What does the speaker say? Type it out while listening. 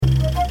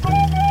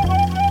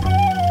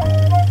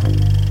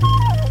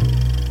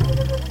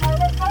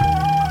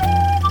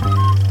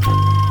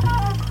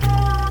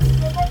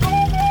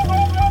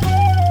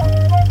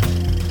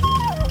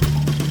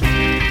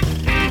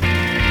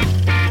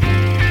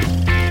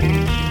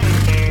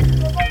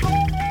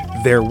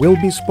There will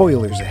be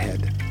spoilers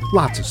ahead.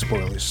 Lots of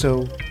spoilers,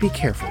 so be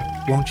careful,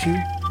 won't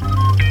you?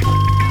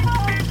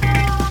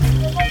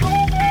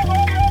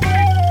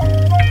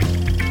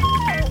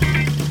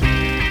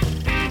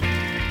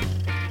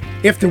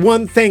 If the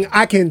one thing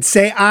I can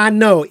say I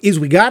know is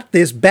we got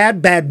this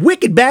bad,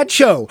 wicked bad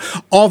show.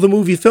 All the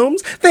movie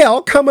films, they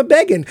all come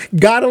a-begging.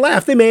 Gotta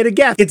laugh, they made a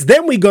gaff. It's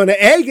them we gonna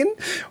eggin'.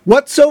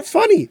 What's so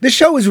funny? The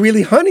show is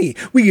really honey.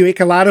 We make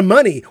a lot of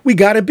money. We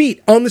got a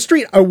beat. On the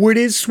street, our word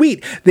is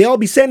sweet. They all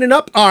be sending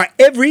up our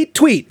every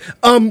tweet.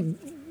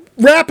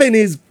 Rapping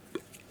is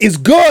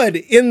good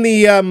in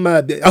the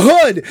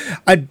hood.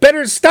 I'd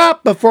better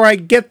stop before I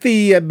get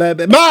the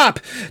mop.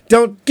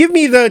 Don't give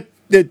me the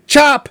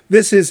chop.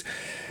 This is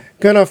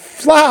gonna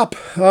flop.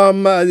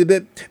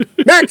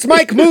 Max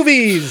Mike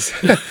Movies.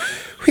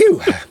 Whew.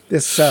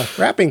 This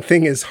rapping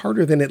thing is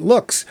harder than it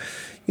looks.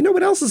 You know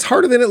what else is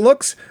harder than it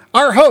looks?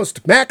 Our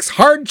host, Max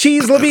Hard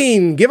Cheese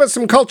Levine. Give us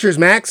some cultures,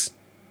 Max.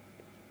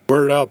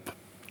 Word up,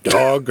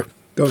 dog.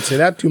 Don't say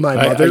that to my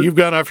mother. You've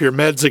gone off your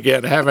meds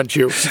again, haven't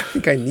you? I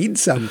think I need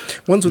some.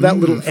 Ones without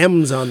little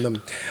M's on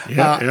them.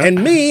 Yeah.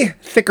 And me,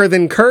 thicker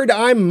than curd,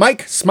 I'm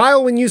Mike.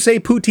 Smile when you say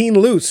poutine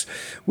loose.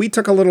 We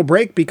took a little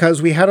break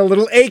because we had a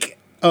little ache.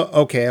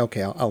 Oh, okay,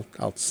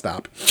 I'll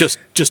stop. Just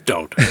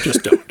don't.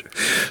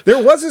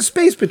 There was a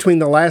space between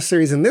the last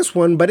series and this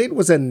one, but it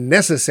was a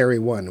necessary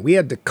one. We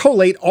had to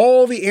collate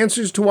all the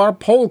answers to our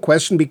poll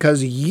question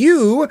because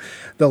you,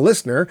 the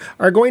listener,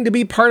 are going to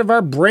be part of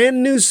our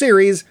brand new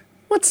series,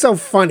 What's So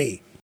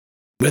Funny?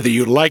 Whether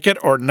you like it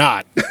or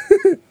not.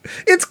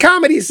 It's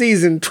comedy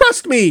season.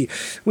 Trust me,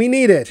 we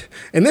need it.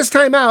 And this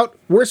time out,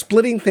 we're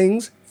splitting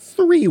things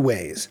 3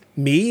 ways.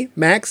 Me,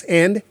 Max,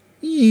 and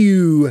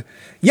you.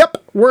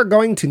 Yep, we're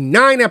going to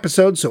 9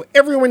 episodes so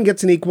everyone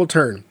gets an equal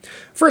turn.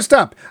 First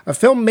up, a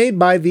film made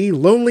by the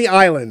Lonely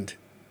Island.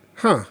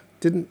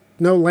 Didn't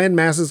know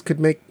landmasses could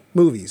make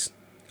movies.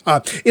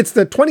 It's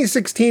the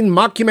 2016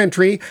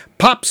 mockumentary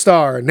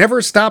Popstar,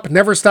 Never Stop,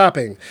 Never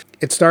Stopping.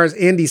 It stars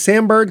Andy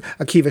Samberg,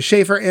 Akiva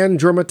Schaffer, and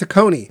Jorma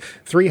Taccone.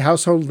 3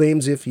 household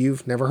names if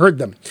you've never heard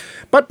them.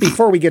 But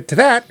before we get to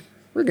that,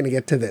 we're going to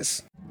get to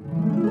this.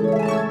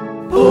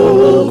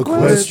 Poll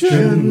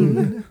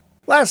question.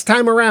 Last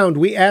time around,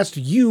 we asked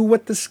you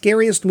what the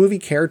scariest movie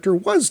character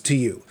was to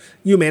you.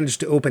 You managed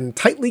to open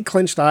tightly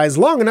clenched eyes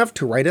long enough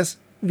to write us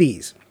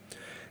these.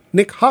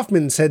 Nick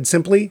Hoffman said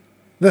simply,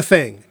 The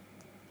Thing.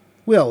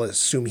 We'll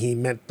assume he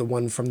meant the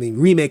one from the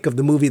remake of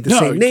the movie of the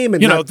same name.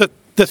 And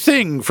the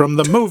Thing from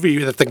the movie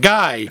that the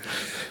guy...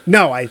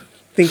 No, I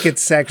think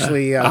it's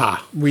actually a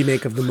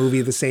remake of the movie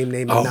of the same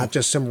name and not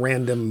just some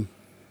random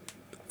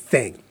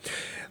thing.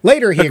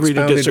 Later, he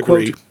expounded,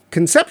 quote,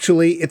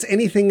 conceptually, it's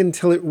anything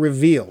until it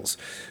reveals.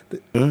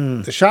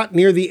 The shot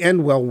near the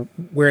end,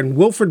 wherein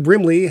Wilfred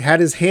Brimley had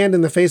his hand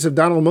in the face of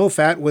Donald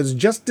Moffat, was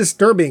just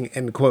disturbing,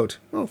 end quote.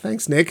 Well,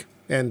 thanks, Nick.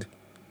 And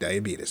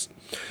diabetes.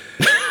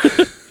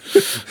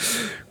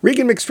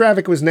 Regan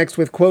McStravick was next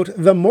with, quote,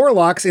 The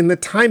Morlocks in the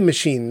Time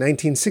Machine,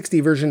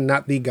 1960 version,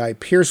 not the Guy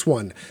Pearce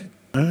one.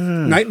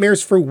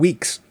 Nightmares for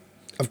weeks.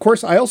 Of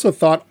course, I also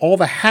thought all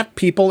the hat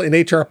people in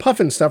H.R.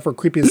 Puffin stuff were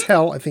creepy as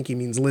hell. I think he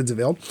means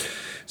Lidsville.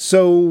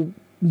 So,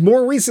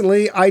 more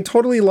recently, I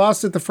totally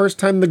lost it the first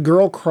time the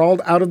girl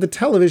crawled out of the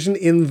television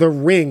in The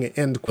Ring,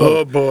 end quote.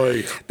 Oh,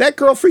 boy. That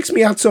girl freaks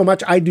me out so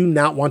much, I do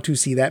not want to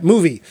see that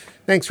movie.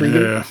 Thanks,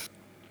 Regan. Yeah.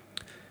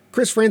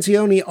 Chris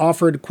Francione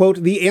offered, quote,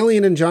 The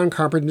Alien and John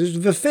Carpenter's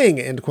The Thing,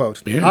 end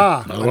quote.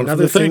 Yeah,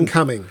 another thing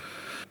coming.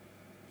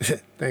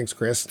 Thanks,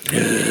 Chris.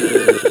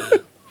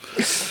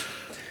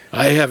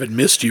 I haven't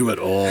missed you at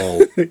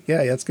all.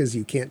 Yeah, that's because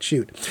you can't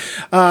shoot.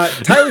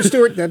 Tyler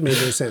Stewart, that made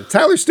no sense.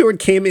 Tyler Stewart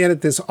came in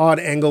at this odd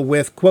angle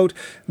with, quote,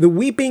 The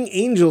Weeping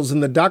Angels in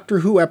the Doctor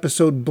Who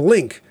episode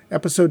Blink,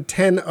 episode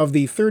 10 of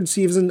the 3rd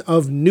season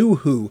of New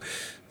Who.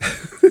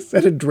 Is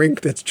that a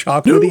drink that's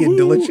chocolatey and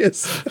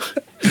delicious?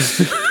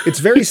 It's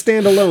very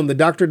standalone. The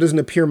Doctor doesn't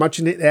appear much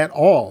in it at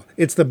all.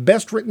 It's the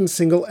best written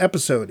single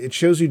episode. It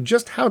shows you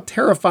just how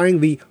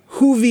terrifying the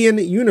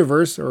Whovian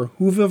universe, or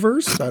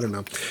Whoviverse, I don't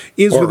know,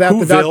 is or without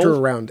Whoville. The Doctor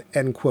around,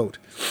 end quote.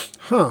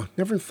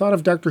 Never thought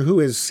of Doctor Who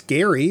as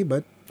scary,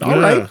 but all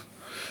right.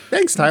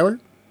 Thanks, Tyler.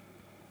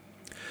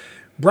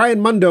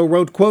 Brian Mundo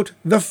wrote, quote,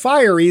 The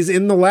Fireys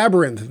in the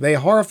Labyrinth. They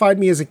horrified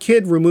me as a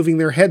kid, removing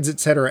their heads,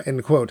 etc.,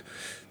 end quote.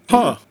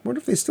 Wonder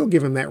if they still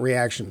give him that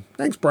reaction.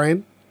 Thanks,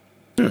 Brian.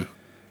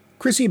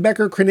 Chrissy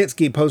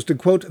Becker-Krenitsky posted,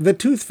 quote, The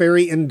Tooth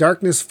Fairy in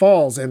Darkness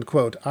Falls, end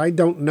quote. I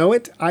don't know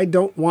it. I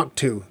don't want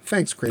to.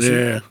 Thanks, Chrissy.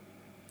 Yeah.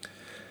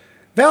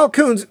 Val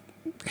Coons,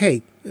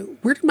 hey,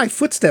 where did my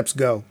footsteps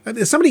go?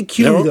 Somebody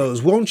cue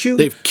those, won't you?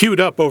 They've queued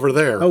up over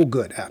there. Oh,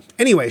 good.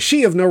 Anyway,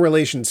 she of no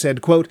relation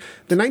said, quote,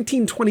 The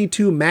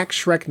 1922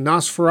 Max Schreck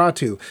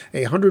Nosferatu,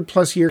 a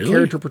 100-plus year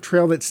character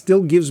portrayal that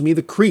still gives me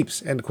the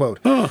creeps, end quote.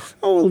 A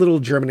little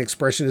German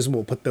expressionism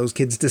will put those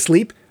kids to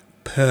sleep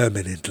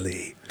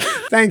permanently.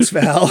 Thanks,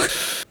 Val.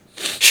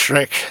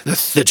 Schreck,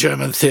 the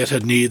German theater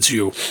needs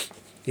you.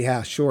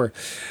 Yeah, sure.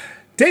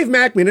 Dave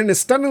Mackman, in a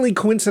stunningly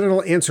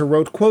coincidental answer,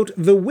 wrote, quote,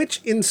 "The witch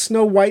in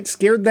Snow White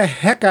scared the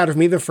heck out of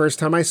me the first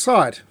time I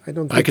saw it."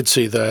 I could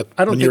see that.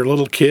 When you're a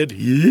little kid.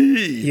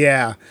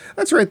 Yeah.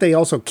 That's right. They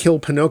also kill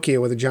Pinocchio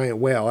with a giant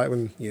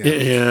whale.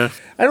 Yeah.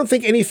 I don't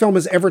think any film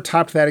has ever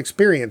topped that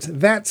experience.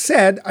 That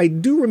said, I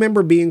do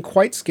remember being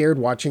quite scared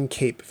watching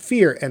Cape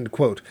Fear, end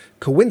quote.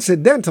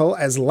 Coincidental,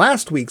 as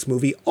last week's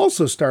movie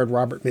also starred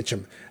Robert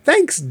Mitchum.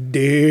 Thanks,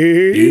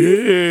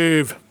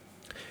 Dave.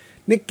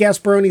 Nick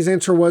Gasparoni's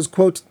answer was,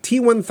 quote,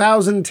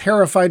 "T-1000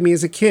 terrified me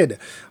as a kid.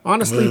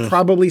 Honestly,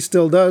 probably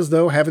still does,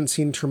 though haven't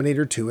seen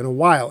Terminator 2 in a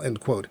while," end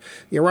quote.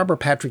 Yeah, Robert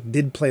Patrick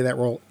did play that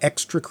role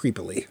extra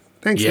creepily.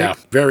 Thanks, Yeah, Nick.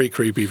 very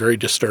creepy, very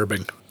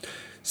disturbing.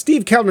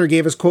 Steve Kellner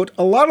gave us, quote,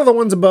 "A lot of the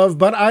ones above,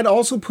 but I'd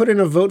also put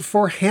in a vote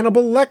for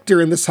Hannibal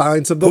Lecter in The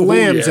Silence of the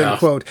Lambs," end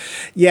quote.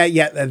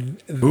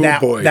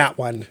 That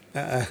one.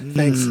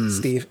 Thanks,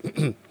 Steve.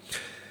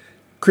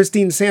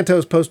 Christine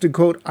Santos posted,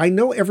 quote, "I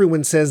know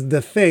everyone says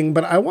The Thing,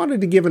 but I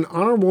wanted to give an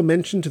honorable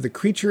mention to the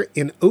creature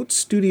in Oates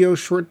Studio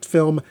short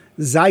film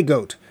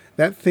Zygote.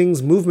 That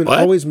thing's movement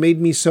always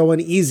made me so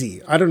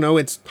uneasy. I don't know,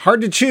 it's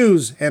hard to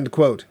choose," end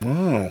quote.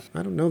 Oh,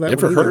 I don't know that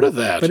never one either, heard of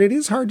that. but it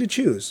is hard to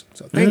choose.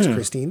 So thanks,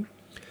 Christine.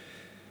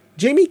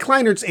 Jamie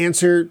Kleinert's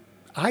answer,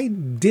 "I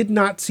did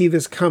not see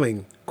this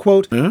coming."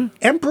 Quote,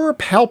 "Emperor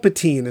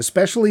Palpatine,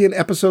 especially in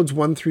episodes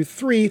 1 through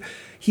 3,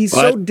 he's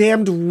so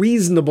damned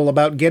reasonable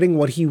about getting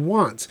what he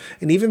wants.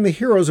 And even the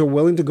heroes are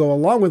willing to go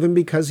along with him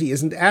because he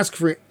isn't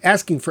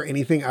asking for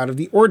anything out of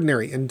the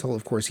ordinary, until,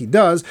 of course, he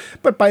does.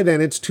 But by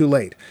then, it's too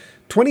late.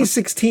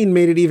 2016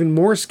 made it even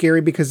more scary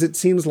because it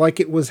seems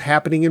like it was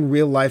happening in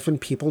real life and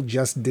people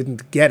just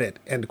didn't get it,"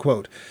 end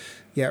quote.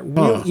 Yeah,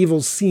 real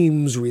evil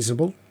seems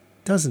reasonable,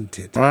 doesn't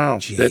it? Wow,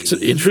 Jamie? That's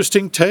an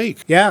interesting take.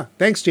 Yeah,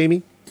 thanks,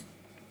 Jamie.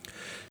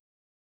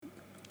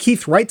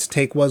 Keith Wright's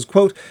take was,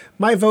 quote,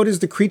 "My vote is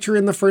the creature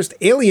in the first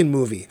Alien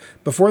movie.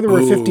 Before there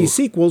were 50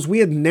 sequels, we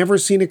had never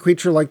seen a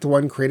creature like the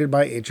one created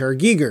by H.R.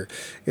 Giger.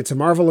 It's a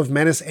marvel of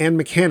menace and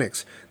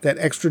mechanics. That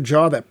extra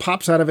jaw that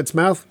pops out of its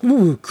mouth,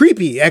 ooh,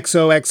 creepy,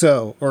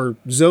 XOXO, or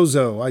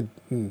Zozo,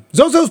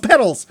 Zozo's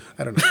pedals,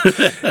 I don't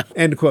know,"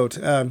 end quote.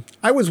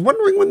 "I was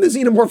wondering when the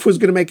xenomorph was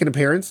going to make an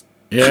appearance."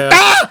 Yeah.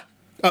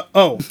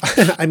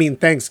 I mean,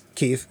 thanks,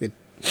 Keith. It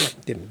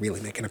didn't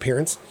really make an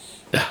appearance.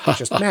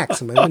 Just Max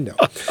in my window.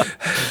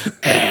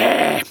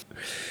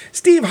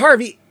 Steve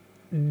Harvey,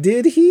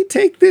 did he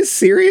take this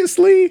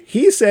seriously?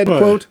 He said,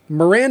 quote,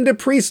 "Miranda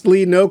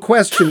Priestley, no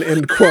question,"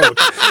 end quote.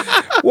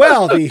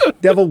 Well, the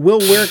devil will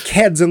wear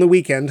Keds on the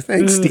weekend.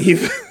 Thanks,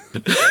 Steve.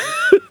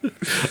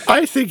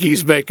 I think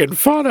he's making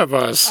fun of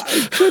us.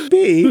 Could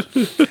be.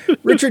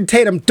 Richard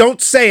Tatum, don't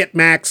say it,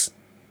 Max,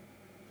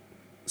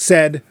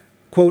 said,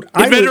 quote,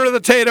 "Inventor of the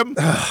Tatum."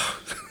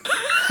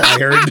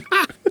 Fired.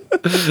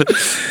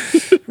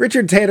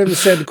 Richard Tatum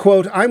said,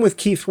 quote, "I'm with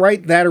Keith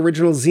Wright, that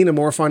original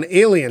xenomorph on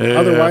Alien.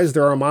 Otherwise,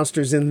 there are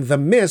monsters in The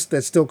Mist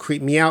that still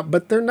creep me out,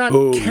 but they're not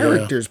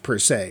characters per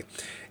se."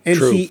 And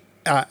he,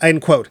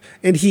 end quote.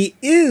 And he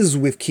is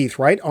with Keith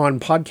Wright on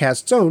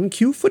podcast's own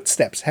Q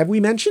Footsteps. Have we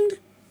mentioned?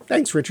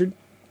 Thanks, Richard.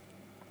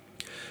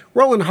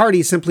 Roland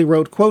Hardy simply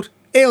wrote, quote,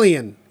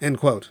 "Alien," end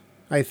quote.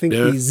 "I think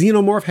the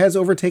xenomorph has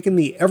overtaken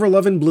the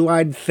ever-loving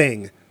blue-eyed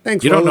thing."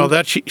 Thanks, You Roland. don't know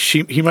that?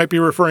 He might be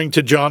referring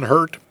to John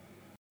Hurt.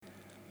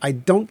 I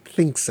don't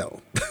think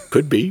so.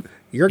 Could be.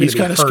 He's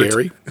kind of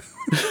scary.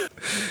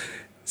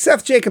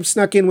 Seth Jacobs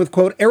snuck in with,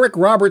 quote, "Eric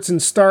Roberts in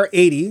Star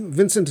 80,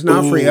 Vincent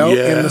D'Onofrio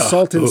in The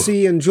Salton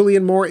Sea, and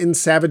Julian Moore in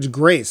Savage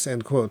Grace,"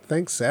 end quote.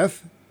 Thanks,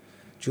 Seth.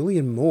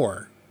 Julian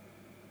Moore.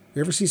 You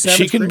ever see Savage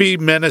Grace? She can be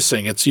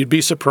menacing. You'd be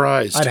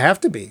surprised. I'd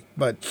have to be,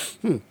 but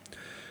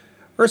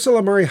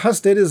Ursula Murray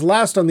Husted is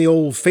last on the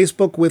old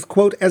Facebook with,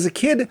 quote, "As a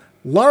kid,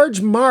 Large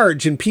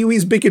Marge in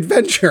Pee-wee's Big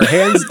Adventure,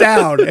 hands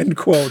down," end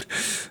quote.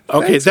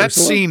 Okay, Thanks, that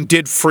Ursula. scene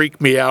did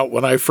freak me out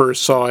when I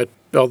first saw it,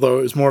 although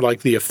it was more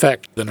like the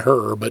effect than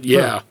her, but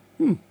yeah.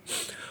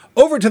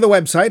 Over to the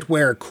website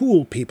where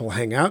cool people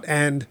hang out,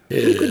 and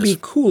who could be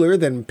cooler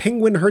than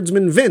Penguin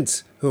Herdsman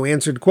Vince, who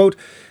answered, quote,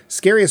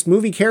 "Scariest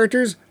movie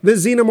characters? The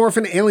xenomorph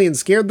and alien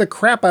scared the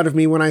crap out of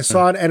me when I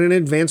saw it at an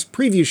advanced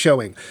preview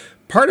showing.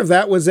 Part of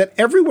that was that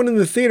everyone in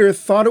the theater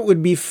thought it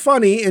would be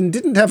funny and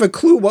didn't have a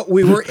clue what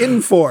we were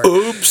in for.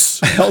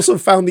 Oops. I also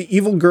found the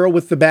evil girl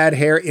with the bad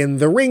hair in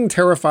The Ring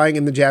terrifying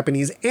in the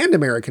Japanese and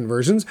American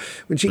versions.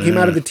 When she came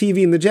out of the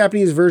TV in the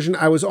Japanese version,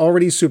 I was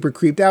already super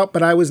creeped out,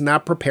 but I was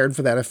not prepared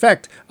for that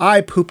effect. I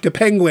pooped a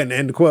penguin,"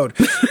 end quote.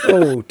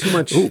 Oh, too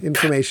much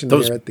information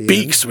Those there at the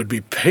beaks would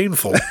be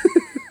painful.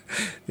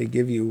 They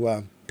give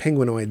you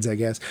penguinoids, I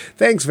guess.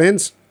 Thanks,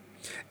 Vince.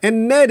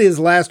 And Ned is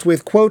last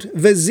with, quote,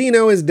 "The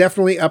Xeno is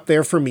definitely up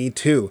there for me,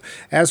 too.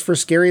 As for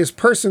scariest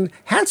person,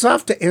 hats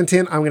off to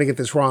Anton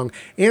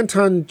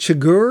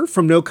Chigurh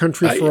from No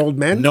Country for Old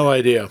Men. No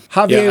idea.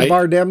 Javier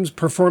Bardem's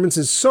performance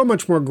is so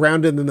much more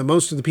grounded than the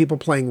most of the people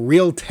playing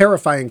real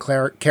terrifying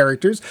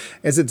characters,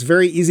 as it's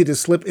very easy to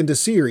slip into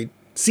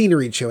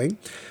scenery chewing.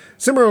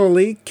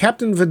 Similarly,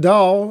 Captain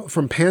Vidal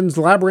from Pan's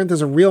Labyrinth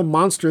is a real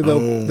monster,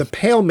 though the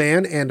Pale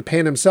Man and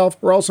Pan himself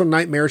were also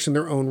nightmarish in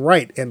their own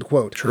right," end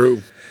quote.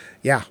 True.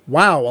 Yeah.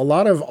 Wow. A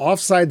lot of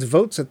offsides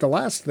votes at the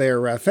last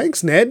there.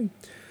 Thanks, Ned.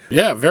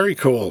 Yeah, very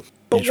cool.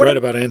 He's right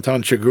about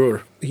Anton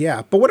Chigurh.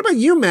 Yeah. But what about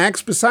you,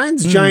 Max?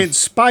 Besides giant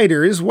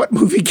spiders, what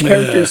movie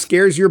character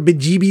scares your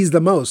bejeebies the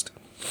most?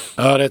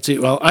 Oh, that's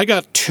it. Well, I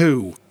got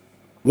two.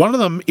 One of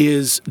them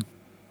is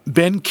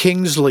Ben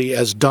Kingsley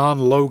as Don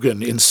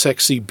Logan in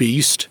Sexy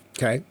Beast.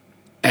 Okay.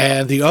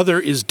 And the other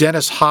is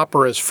Dennis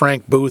Hopper as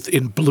Frank Booth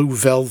in Blue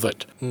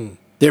Velvet.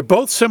 They're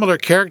both similar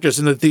characters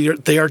in that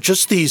they are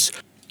just these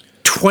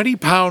 20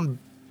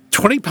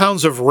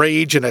 pounds of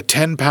rage in a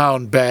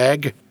 10-pound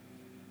bag.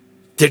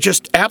 They're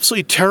just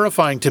absolutely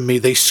terrifying to me.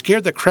 They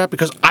scared the crap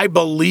because I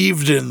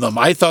believed in them.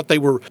 I thought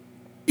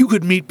you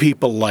could meet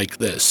people like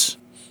this.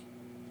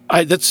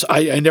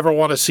 I never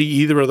want to see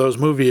either of those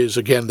movies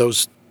again.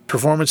 Those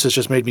performances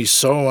just made me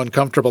so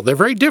uncomfortable. They're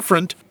very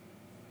different,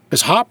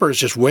 because Hopper is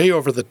just way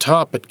over the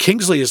top, but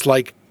Kingsley is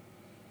like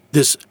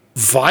this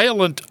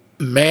violent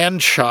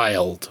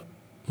man-child.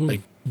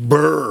 Like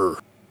Burr.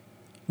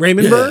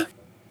 Raymond Burr?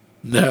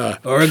 No.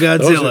 Or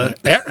Godzilla.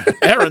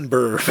 Aaron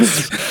Burr.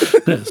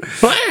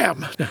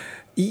 Blam!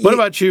 What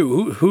about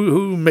you?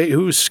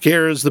 Who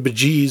scares the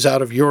bejeez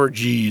out of your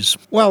G's?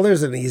 Well,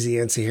 there's an easy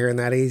answer here, and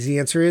that easy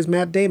answer is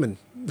Matt Damon.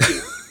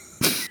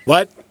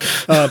 What?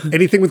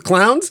 Anything with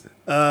clowns?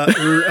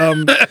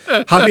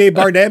 Javier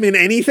Bardem in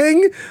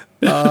anything?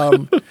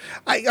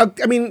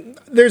 I mean,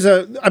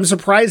 I'm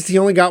surprised he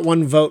only got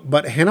one vote,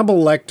 but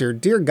Hannibal Lecter,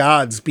 dear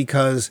gods,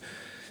 because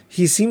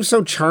he seems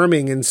so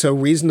charming and so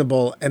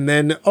reasonable. And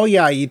then, oh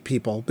yeah, I eat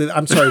people.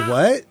 I'm sorry,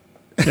 what?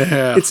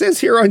 Yeah. It says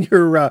here on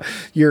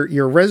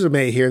your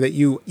resume here that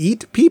you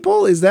eat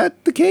people. Is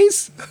that the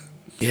case?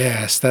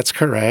 Yes, that's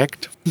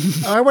correct.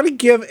 I want to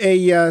give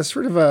a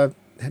sort of a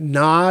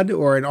nod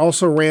or an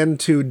also ran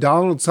to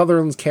Donald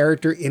Sutherland's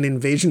character in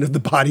Invasion of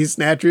the Body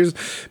Snatchers,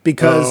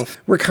 because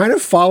we're kind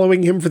of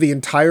following him for the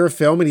entire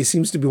film, and he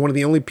seems to be one of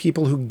the only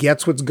people who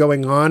gets what's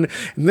going on.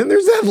 And then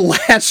there's that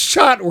last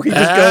shot where he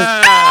just goes,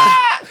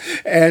 ah!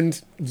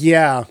 And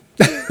yeah.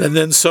 And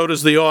then so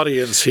does the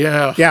audience,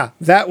 yeah. Yeah,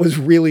 that was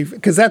really,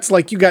 because that's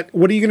like,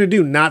 what are you going to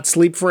do, not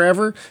sleep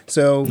forever?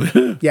 So,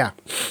 yeah.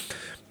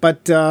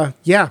 But,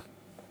 yeah,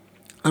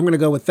 I'm going to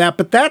go with that.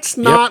 But that's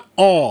not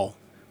all.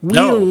 We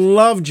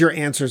loved your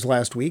answers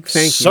last week.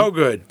 Thank you. So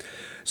good.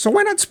 So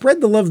why not spread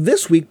the love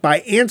this week by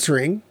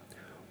answering,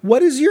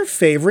 what is your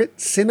favorite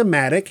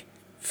cinematic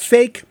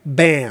fake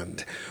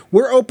band?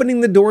 We're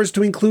opening the doors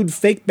to include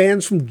fake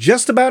bands from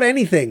just about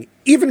anything,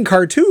 even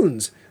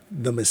cartoons.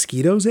 The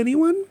Mosquitoes,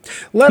 anyone?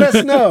 Let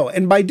us know.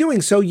 And by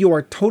doing so, you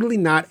are totally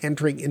not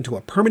entering into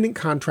a permanent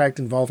contract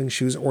involving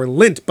shoes or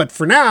lint. But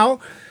for now,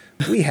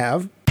 we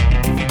have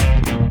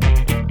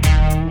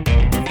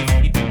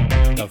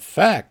the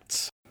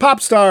facts.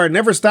 Popstar,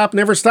 Never Stop,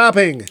 Never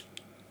Stopping.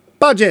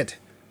 Budget,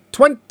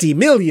 $20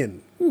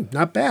 million.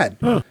 Not bad.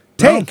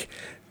 Take,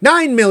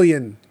 $9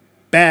 million.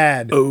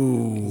 Bad.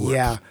 Oh.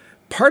 Yeah.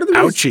 Part of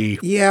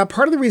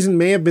the reason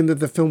may have been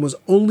that the film was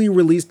only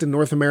released in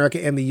North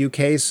America and the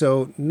UK,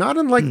 so not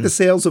unlike the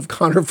sales of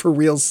Connor for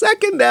Real's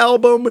second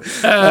album.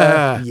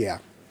 Yeah.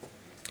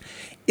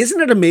 Isn't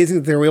it amazing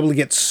that they were able to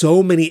get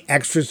so many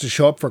extras to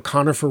show up for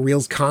Connor for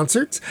Real's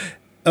concerts?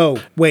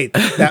 Oh, wait,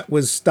 that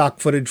was stock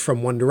footage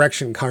from One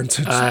Direction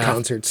concerts.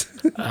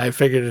 I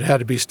figured it had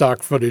to be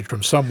stock footage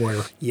from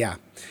somewhere. Yeah.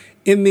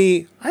 In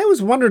the I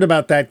always wondered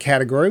about that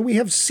category, we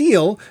have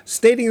Seal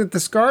stating that the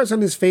scars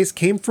on his face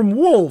came from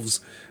wolves.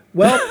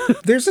 Well,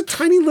 there's a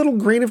tiny little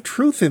grain of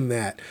truth in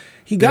that.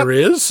 There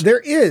is? There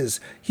is.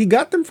 He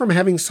got them from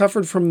having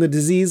suffered from the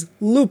disease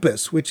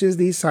lupus, which is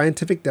the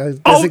scientific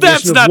designation of wolf. Oh,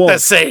 that's not the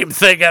same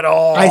thing at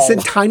all. I said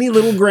tiny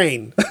little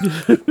grain.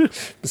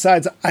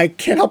 Besides, I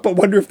can't help but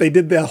wonder if they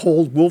did the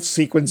whole wolf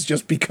sequence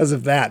just because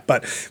of that,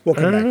 but we'll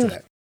come back to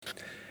that.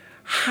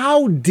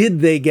 How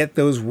did they get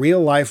those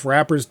real-life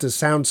rappers to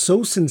sound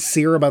so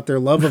sincere about their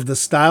love of the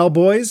Style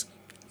Boys?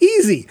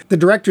 Easy. The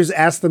directors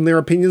asked them their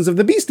opinions of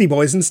the Beastie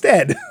Boys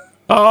instead.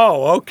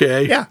 Oh,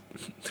 okay. Yeah.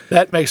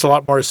 That makes a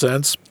lot more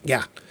sense.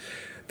 Yeah.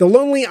 The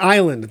Lonely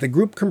Island, the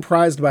group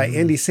comprised by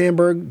Andy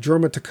Samberg,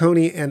 Jorma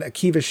Taccone, and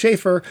Akiva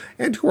Schaffer,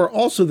 and who are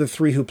also the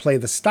three who play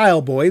the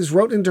Style Boys,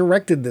 wrote and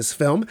directed this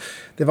film.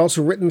 They've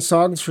also written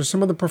songs for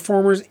some of the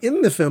performers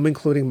in the film,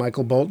 including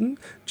Michael Bolton,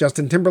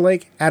 Justin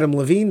Timberlake, Adam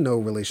Levine, no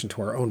relation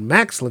to our own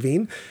Max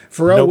Levine,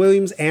 Pharrell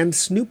Williams, and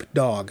Snoop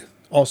Dogg,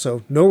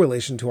 also no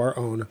relation to our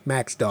own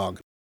Max Dogg.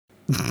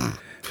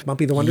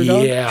 Bumpy the Wonder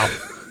Dog? Yeah.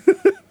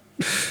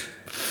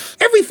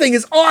 Everything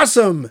is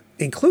awesome,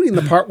 including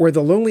the part where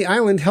the Lonely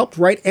Island helped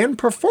write and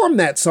perform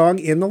that song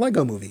in the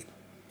Lego Movie.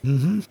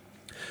 Mm-hmm.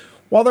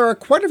 While there are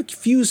quite a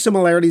few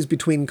similarities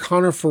between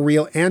Connor for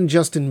Real and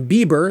Justin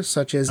Bieber,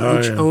 such as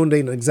each owned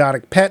an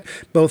exotic pet,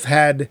 both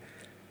had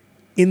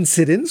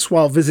incidents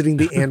while visiting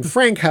the Anne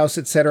Frank house,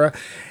 etc.,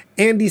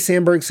 Andy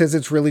Samberg says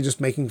it's really just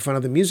making fun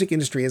of the music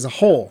industry as a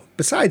whole.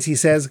 Besides, he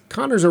says,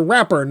 Connor's a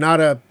rapper, not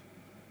a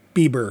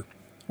Bieber.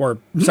 Or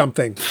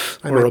something.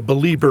 A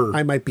believer.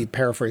 I might be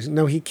paraphrasing.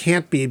 No, he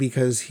can't be,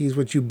 because he's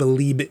what you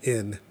believe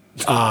in.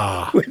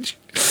 Ah. Which,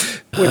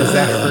 boy, does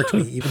that hurt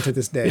me even to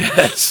this day.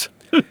 Yes.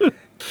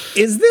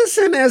 Is this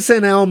an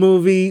SNL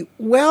movie?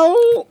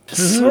 Well,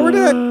 sort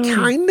of,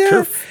 kind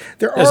of.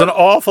 There's an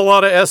awful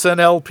lot of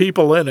SNL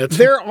people in it.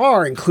 There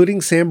are,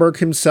 including Sandberg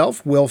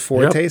himself, Will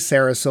Forte,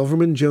 Sarah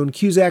Silverman, Joan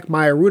Cusack,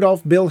 Maya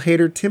Rudolph, Bill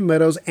Hader, Tim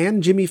Meadows,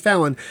 and Jimmy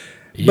Fallon.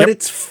 But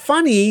it's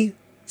funny,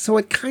 so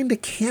it kind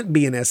of can't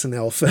be an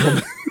SNL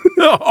film.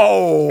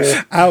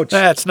 Oh, ouch.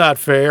 That's not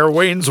fair.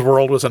 Wayne's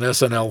World was an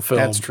SNL film.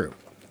 That's true.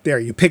 There,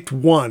 you picked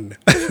one.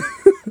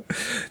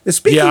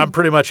 I'm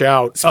pretty much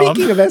out.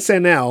 Speaking of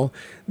SNL,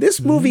 this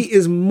movie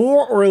is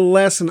more or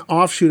less an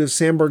offshoot of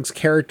Sandberg's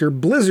character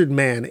Blizzard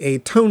Man, a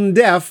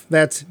tone-deaf,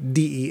 that's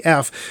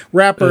DEF,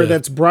 rapper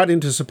that's brought in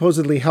to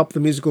supposedly help the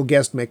musical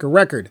guest make a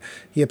record.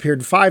 He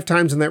appeared 5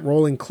 times in that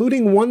role,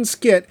 including one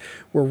skit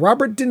where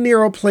Robert De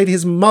Niro played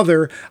his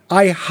mother.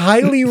 I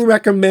highly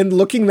recommend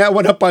looking that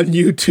one up on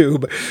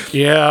YouTube.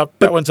 Yeah,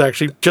 that one's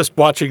actually, just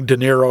watching De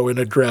Niro in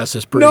a dress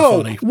is pretty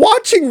funny.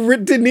 Watching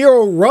De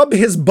Niro rub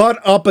his butt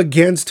up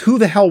against, who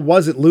the hell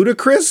was it,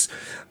 Ludacris?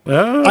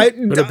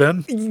 Could have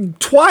been.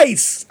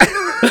 Twice.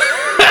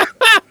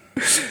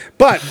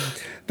 But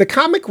the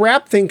comic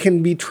rap thing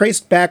can be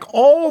traced back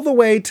all the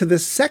way to the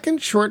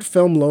second short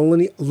film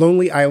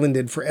Lonely Island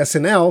did for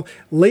SNL,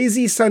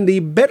 Lazy Sunday,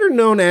 better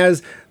known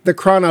as the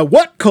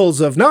Chronicles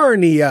of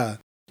Narnia.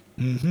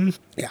 Mm-hmm.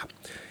 Yeah.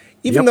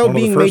 Even though one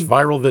being of the first made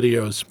viral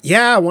videos.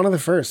 Yeah, one of the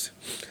first.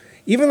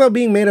 Even though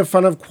being made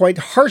fun of quite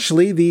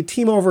harshly, the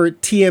team over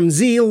at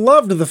TMZ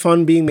loved the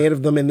fun being made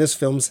of them in this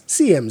film's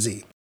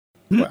CMZ.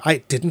 Well, I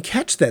didn't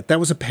catch that. That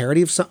was a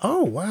parody of some...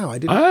 Oh, wow. I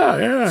didn't...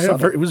 Yeah.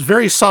 It was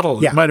very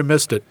subtle. Yeah. You might have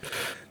missed it.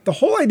 The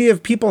whole idea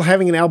of people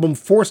having an album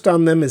forced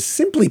on them is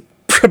simply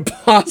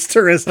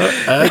preposterous,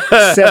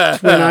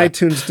 except when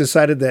iTunes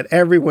decided that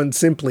everyone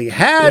simply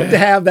had to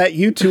have that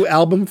U2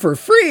 album for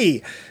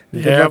free.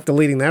 Good luck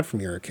deleting that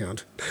from your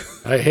account.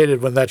 I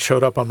hated when that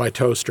showed up on my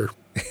toaster.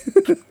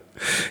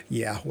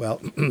 Yeah, well,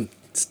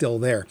 it's still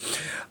there.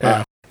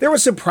 There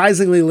was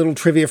surprisingly little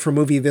trivia for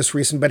movie this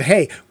recent, but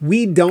hey,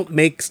 we don't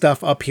make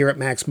stuff up here at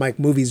Max Mike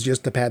Movies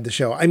just to pad the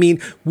show. I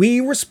mean, we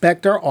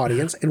respect our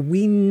audience, and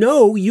we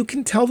know you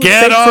can tell them.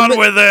 Get on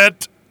with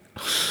it!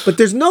 But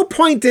there's no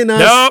point in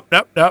us.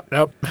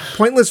 Nope.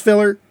 Pointless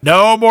filler.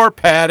 No more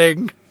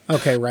padding.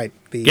 Okay, right.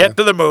 Get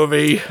to the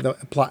movie. The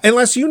plot.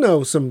 Unless you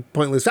know some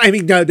pointless...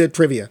 the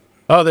trivia.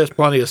 Oh, there's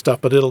plenty of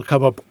stuff, but it'll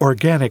come up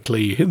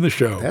organically in the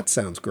show. That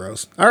sounds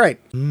gross. All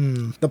right.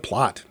 The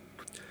plot.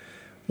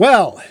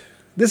 Well...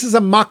 This is a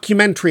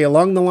mockumentary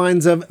along the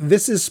lines of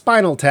This Is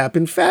Spinal Tap.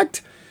 In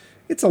fact,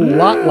 it's a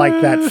lot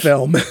like that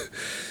film.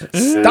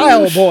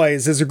 Style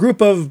Boys is a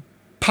group of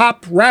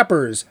pop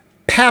rappers,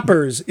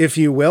 pappers, if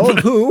you will,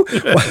 who,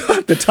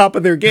 at the top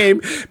of their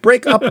game,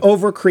 break up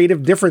over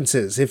creative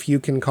differences, if you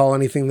can call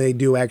anything they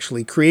do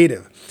actually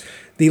creative.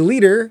 The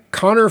leader,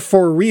 Connor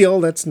For Real,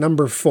 that's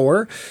number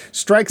 4,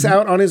 strikes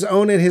out on his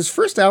own, and his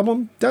first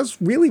album does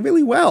really,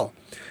 really well.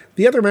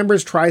 The other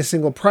members try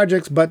single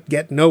projects, but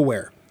get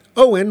nowhere.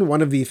 Owen,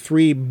 one of the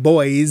 3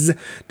 boys,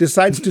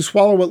 decides to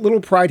swallow what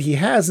little pride he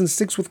has and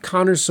sticks with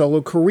Connor's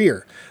solo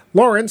career.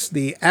 Lawrence,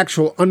 the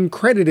actual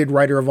uncredited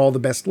writer of all the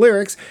best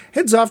lyrics,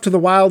 heads off to the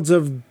wilds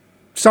of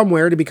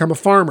somewhere to become a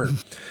farmer.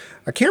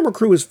 A camera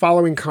crew is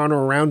following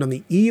Connor around on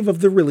the eve of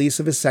the release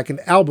of his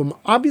second album,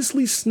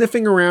 obviously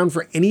sniffing around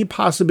for any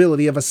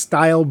possibility of a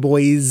Style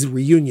Boys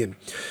reunion.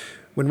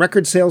 When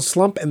record sales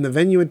slump and the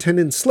venue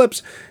attendance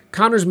slips,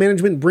 Connor's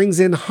management brings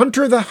in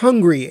Hunter the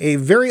Hungry, a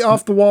very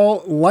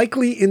off-the-wall,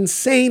 likely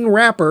insane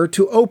rapper,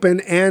 to open,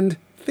 and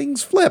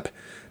things flip.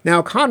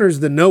 Now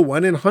Connor's the no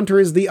one, and Hunter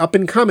is the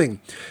up-and-coming.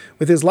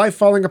 With his life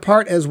falling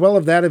apart as well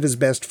as that of his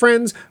best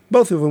friends,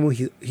 both of whom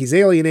he's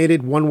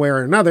alienated one way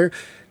or another,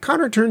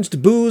 Connor turns to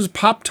booze,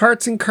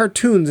 Pop-Tarts, and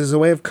cartoons as a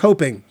way of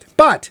coping.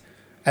 But,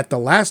 at the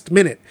last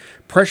minute,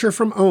 pressure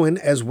from Owen,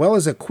 as well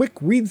as a quick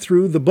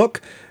read-through the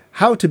book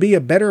How to Be a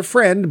Better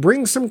Friend,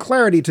 brings some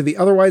clarity to the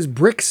otherwise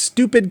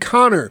brick-stupid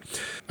Connor.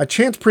 A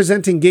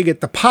chance-presenting gig at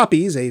the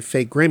Poppies, a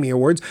fake Grammy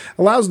Awards,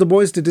 allows the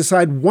boys to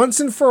decide once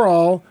and for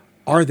all,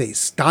 are they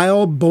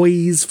Style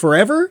Boys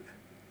forever?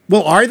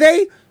 Well, are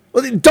they?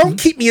 Well, then don't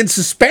keep me in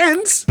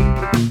suspense!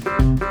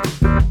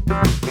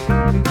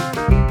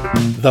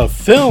 The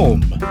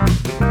film.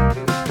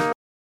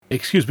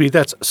 Excuse me,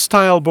 that's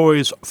Style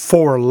Boys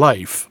for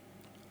Life.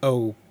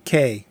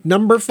 Okay.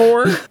 Number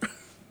 4?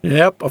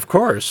 Yep, of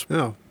course.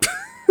 Oh.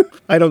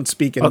 I don't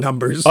speak in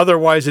numbers.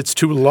 Otherwise, it's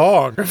too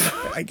long.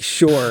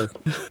 Sure.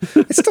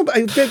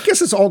 I guess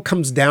this all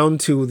comes down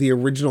to the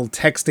original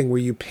texting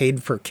where you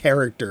paid for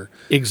character.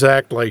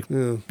 Exactly.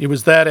 Yeah. It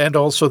was that and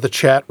also the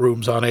chat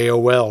rooms on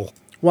AOL.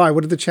 Why?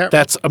 What did the chat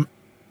That's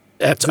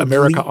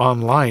America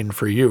Online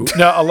for you.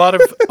 Now, a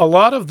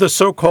lot of the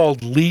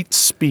so-called leet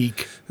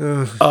speak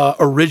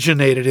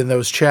originated in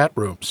those chat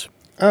rooms.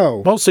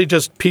 Oh. Mostly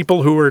just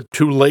people who were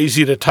too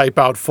lazy to type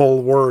out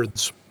full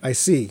words. I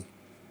see.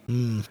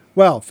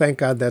 Well, thank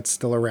God that's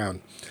still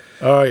around.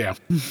 Oh, yeah.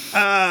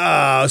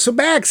 So,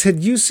 Max,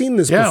 had you seen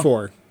this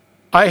before?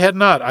 I had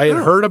not. I had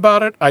heard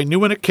about it. I knew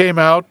when it came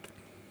out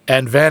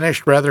and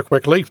vanished rather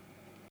quickly.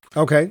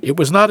 Okay. It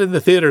was not in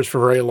the theaters for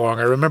very long.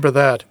 I remember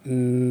that.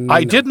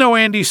 I did know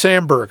Andy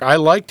Samberg. I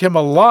liked him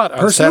a lot on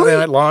Personally? Saturday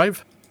Night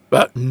Live,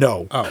 but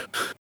no. Oh.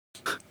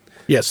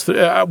 Yes,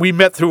 we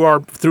met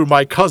through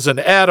my cousin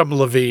Adam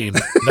Levine.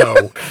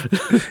 No.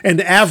 And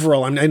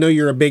Avril. I know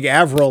you're a big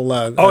Avril.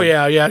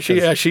 Yeah.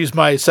 She's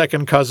my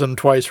second cousin,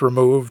 twice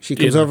removed. She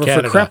comes in over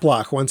Canada. for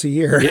Creplock once a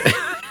year. Yeah,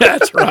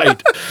 that's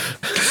right.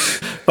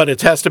 But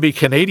it has to be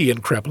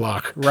Canadian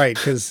Creplock. Right,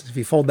 because if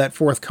you fold that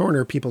fourth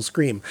corner, people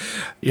scream.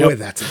 Yep. Boy,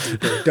 that's a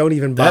deeper. Don't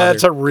even bother.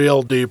 That's a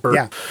real deeper.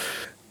 Yeah.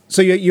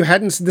 So you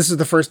hadn't. This is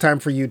the first time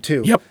for you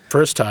too. Yep,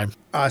 first time.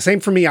 Same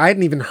for me. I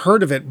hadn't even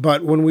heard of it,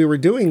 but when we were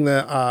doing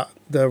the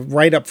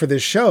write up for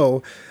this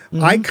show,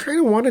 I kind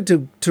of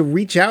wanted to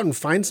reach out and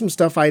find some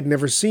stuff I had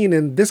never seen,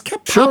 and this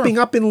kept popping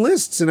up in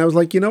lists, and I was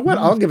like, you know what?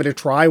 I'll give it a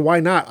try. Why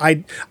not?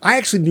 I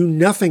actually knew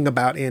nothing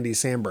about Andy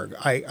Samberg.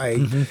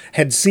 I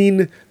had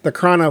seen the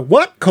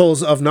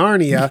Chronicles of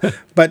Narnia,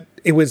 but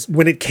it was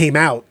when it came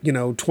out,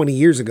 20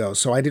 years ago,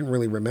 so I didn't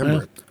really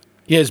remember it.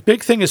 Yeah, his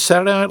big thing is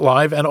Saturday Night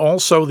Live and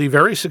also the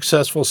very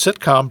successful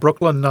sitcom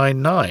Brooklyn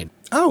Nine-Nine.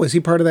 Oh, is he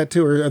part of that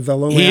too, or the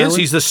Lonely He Island? is.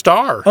 He's the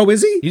star. Oh,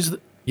 is he?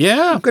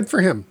 Yeah. Oh, good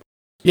for him.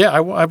 Yeah,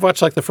 I've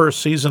watched like the first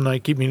season. I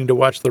keep meaning to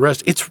watch the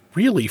rest. It's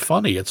really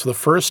funny. It's the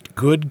first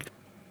good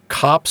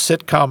cop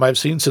sitcom I've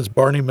seen since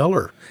Barney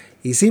Miller.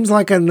 He seems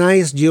like a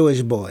nice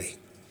Jewish boy.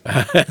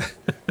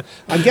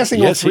 I'm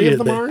guessing all three of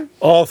them are?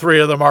 All three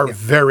of them are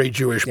very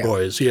Jewish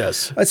boys,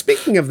 yes.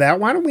 Speaking of that,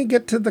 why don't we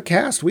get to the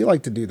cast? We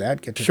like to do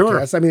that, get to the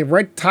cast. I mean,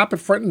 right top at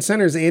front and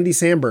center is Andy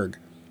Samberg.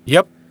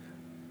 Yep.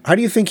 How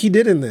do you think he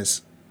did in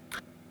this?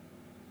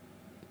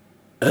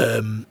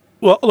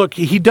 Well, look,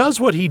 he does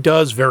what he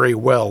does very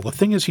well. The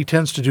thing is, he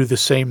tends to do the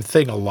same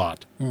thing a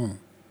lot.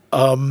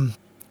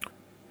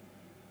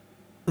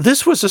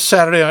 This was a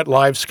Saturday Night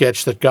Live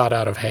sketch that got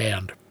out of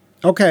hand.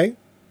 Okay.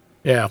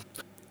 Yeah.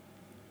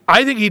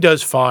 I think he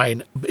does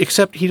fine,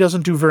 except he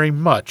doesn't do very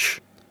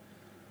much.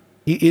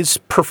 His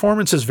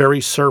performance is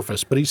very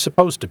surface, but he's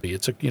supposed to be.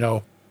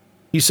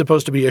 He's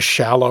supposed to be a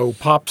shallow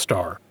pop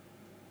star.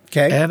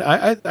 Okay. And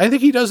I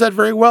think he does that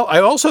very well.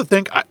 I also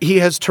think he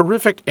has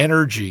terrific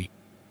energy.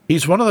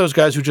 He's one of those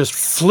guys who just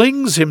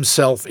flings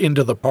himself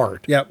into the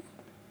part. Yep.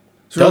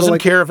 Doesn't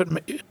care if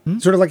it...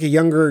 Sort of like a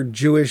younger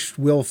Jewish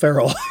Will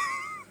Ferrell.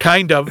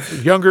 Kind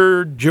of.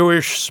 Younger,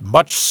 Jewish,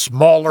 much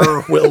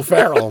smaller Will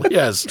Ferrell,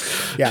 yes.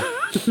 Yeah.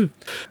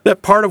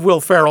 That part of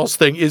Will Ferrell's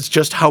thing is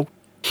just how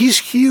he's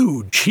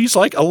huge. He's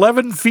like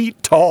 11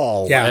 feet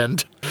tall. Yeah.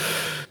 And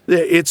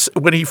it's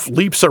when he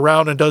leaps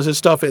around and does his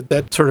stuff,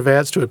 that sort of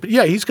adds to it. But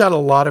yeah, he's got a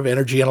lot of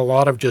energy and a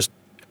lot of just,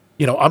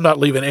 I'm not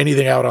leaving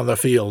anything out on the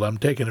field. I'm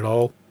taking it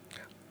all.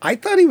 I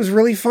thought he was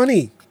really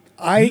funny.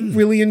 I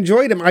really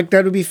enjoyed him.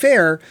 That would be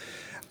fair.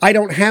 I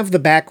don't have the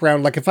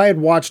background. Like if I had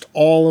watched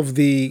all of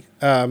the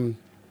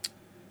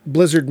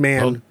Blizzard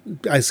Man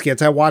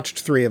skits, I watched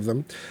 3 of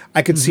them.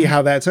 I could see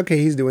how that's okay.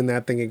 He's doing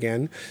that thing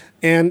again.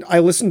 And I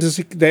listened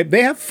to,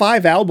 they have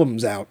 5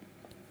 albums out.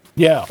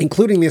 Yeah.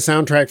 Including the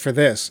soundtrack for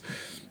this.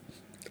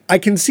 I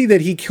can see that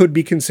he could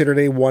be considered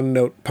a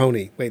one-note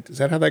pony. Wait, is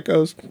that how that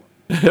goes?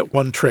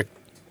 One trick.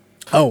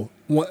 Oh,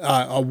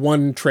 a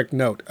one-trick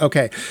note.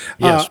 Okay.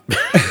 Yes.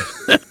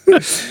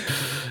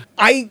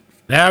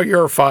 Now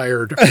you're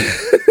fired.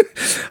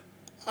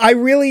 I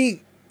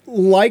really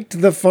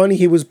liked the fun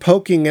he was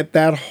poking at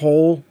that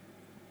whole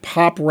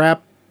pop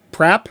rap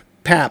pap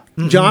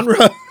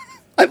genre.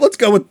 Let's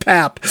go with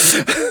pap.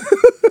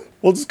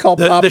 We'll just call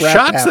pop rap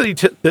shots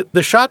pap.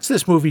 The shots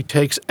this movie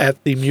takes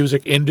at the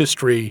music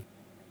industry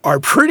are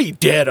pretty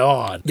dead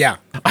on. Yeah.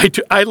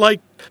 I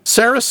like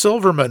Sarah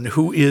Silverman,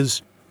 who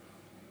is...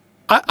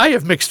 I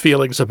have mixed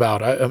feelings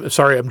about. I'm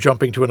sorry, I'm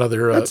jumping to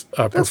another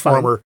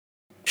performer. Fine.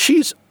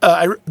 She's.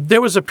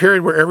 There was a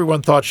period where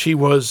everyone thought she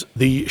was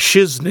the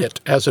shiznit,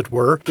 as it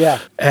were. Yeah.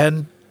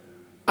 And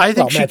I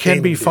think she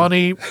can be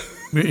funny.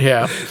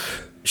 Yeah,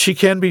 she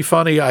can be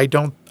funny. I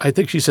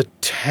think she's a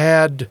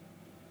tad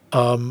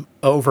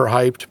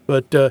overhyped,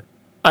 but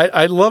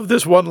I love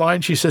this one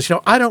line. She says,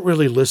 I don't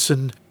really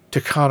listen to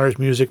Connor's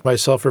music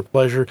myself for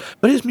pleasure,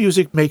 but his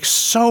music makes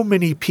so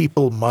many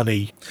people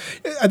money.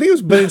 I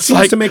think it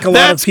seems to make a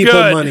lot of people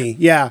money.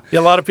 Yeah. A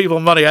lot of people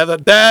money. I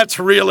thought that's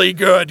really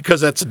good because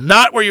that's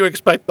not where you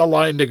expect the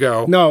line to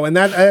go. No, and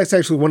that's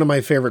actually one of my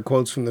favorite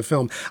quotes from the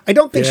film. I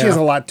don't think she has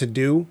a lot to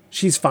do.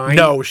 She's fine.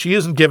 No, she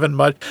isn't given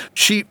much.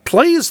 She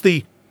plays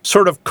the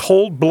sort of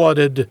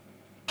cold-blooded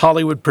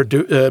Hollywood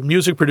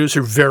music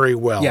producer very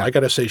well. Yeah. I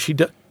got to say, she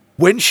does.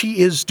 When she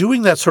is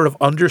doing that sort of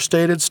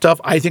understated stuff,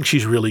 I think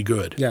she's really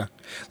good. Yeah.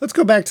 Let's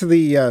go back to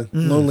the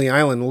Lonely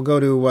Island. We'll go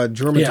to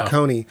Jorma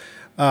Taccone,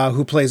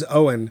 who plays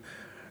Owen.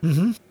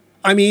 Mm-hmm.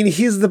 I mean,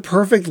 he's the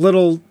perfect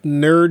little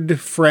nerd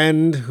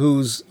friend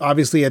who's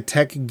obviously a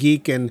tech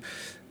geek. And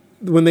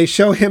when they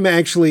show him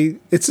actually,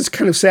 it's just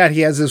kind of sad.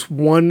 He has this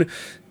one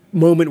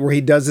moment where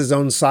he does his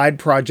own side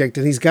project,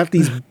 and he's got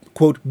these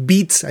quote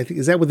beats. I think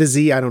is that with a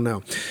Z? I don't know.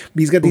 But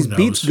he's got these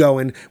beats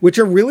going, which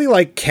are really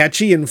like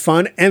catchy and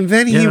fun. And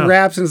then he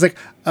raps, and it's like,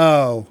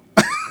 oh,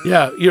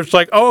 Yeah, you're just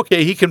like, oh,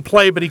 okay, he can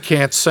play, but he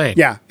can't sing.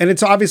 Yeah, and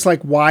it's obvious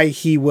like why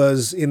he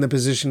was in the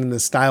position in the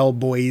Style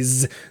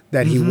Boys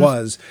that he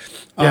was.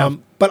 Yeah.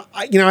 But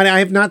I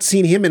have not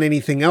seen him in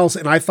anything else,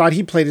 and I thought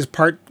he played his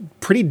part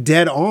pretty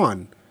dead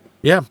on.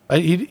 Yeah.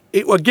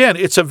 Again,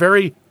 it's a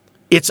very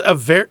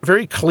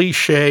very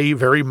cliche,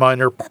 very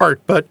minor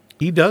part, but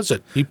he does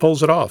it. He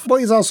pulls it off. Well,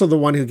 he's also the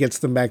one who gets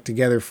them back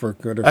together for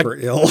good or for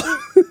ill.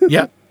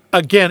 Yeah.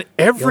 Again,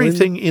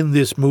 everything in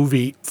this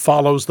movie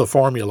follows the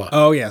formula.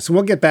 Oh, yeah. So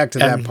we'll get back to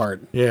that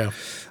part. Yeah.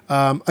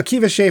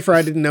 Akiva Schaffer,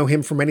 I didn't know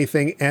him from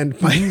anything, and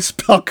my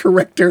spell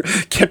corrector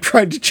kept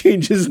trying to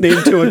change his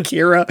name to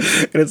Akira,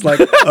 and it's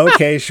like,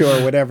 okay,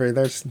 sure, whatever.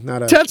 There's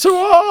not a...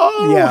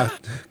 Tetsuo! Yeah.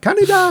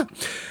 Kaneda!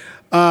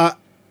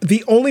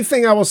 The only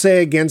thing I will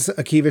say against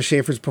Akiva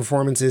Schaffer's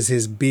performance is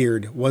his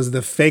beard was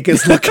the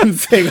fakest looking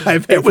thing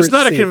I've ever seen. It was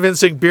not a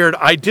convincing beard.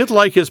 I did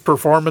like his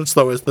performance,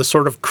 though, as the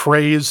sort of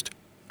crazed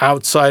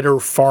outsider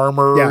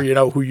farmer,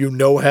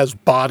 who has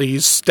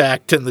bodies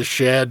stacked in the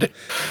shed.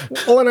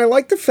 Well, and I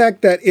like the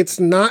fact that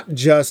it's not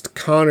just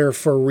Connor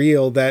for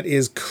real that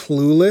is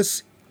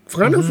clueless.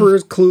 Connor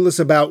is clueless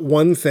about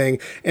one thing,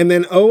 and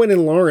then Owen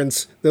and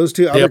Lawrence, those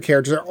two other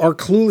characters, are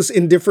clueless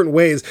in different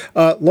ways.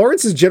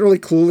 Lawrence is generally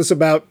clueless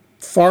about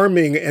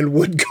farming and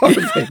wood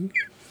carving.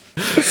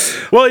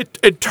 Well,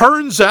 it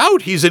turns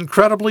out he's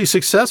incredibly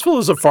successful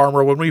as a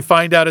farmer when we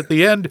find out at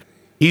the end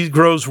he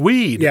grows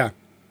weed. Yeah.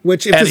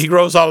 He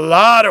grows a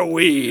lot of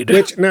weed.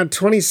 Which, now,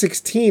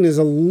 2016 is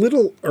a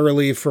little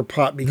early for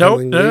pot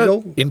becoming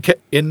legal.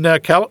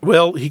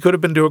 Well, he could have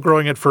been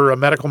growing it for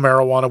medical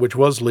marijuana, which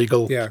was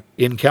legal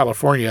in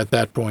California at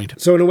that point.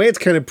 So, in a way, it's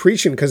kind of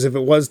prescient, because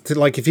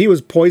if he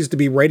was poised to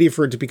be ready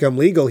for it to become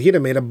legal, he'd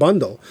have made a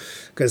bundle.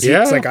 Because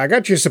it's like, I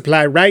got your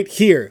supply right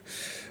here.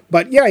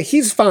 But, yeah,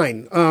 he's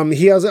fine.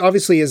 He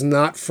obviously is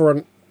not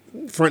front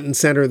and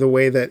center the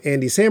way that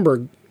Andy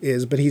Samberg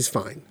is, but he's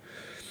fine.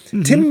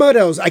 Tim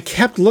Meadows, I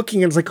kept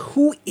looking and was like,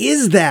 who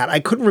is that?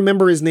 I couldn't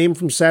remember his name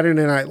from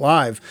Saturday Night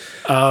Live.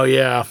 Oh,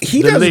 yeah.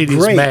 He does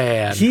great.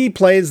 Man. He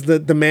plays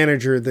the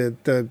manager,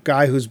 the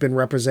guy who's been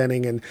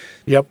representing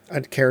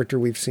a character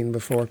we've seen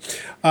before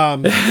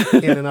in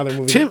another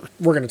movie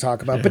we're going to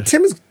talk about. But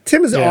Tim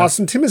is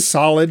awesome. Tim is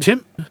solid.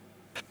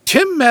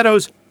 Tim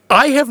Meadows,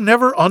 I have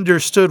never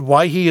understood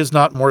why he is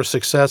not more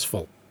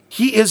successful.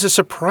 He is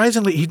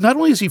not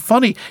only is he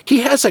funny,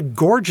 he has a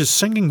gorgeous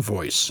singing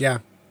voice.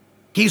 Yeah.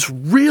 He's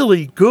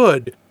really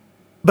good,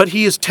 but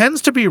he tends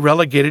to be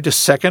relegated to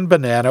second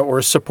banana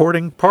or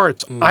supporting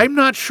parts. I'm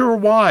not sure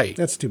why.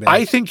 That's too bad.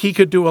 I think he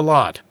could do a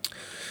lot.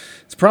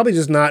 It's probably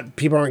just not,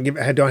 people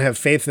don't have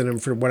faith in him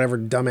for whatever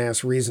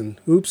dumbass reason.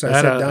 Oops,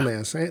 I said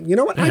dumbass. You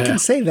know what? I can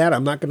say that.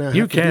 I'm not going to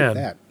have to do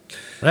that.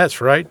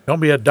 That's right. Don't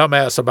be a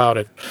dumbass about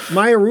it.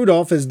 Maya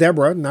Rudolph is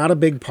Deborah, not a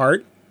big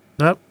part.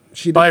 Nope.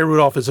 Maya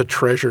Rudolph is a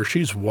treasure.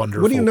 She's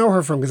wonderful. What do you know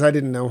her from? Because I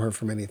didn't know her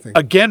from anything.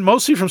 Again,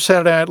 mostly from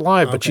Saturday Night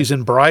Live, but she's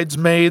in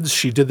Bridesmaids.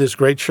 She did this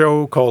great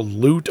show called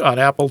Loot on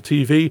Apple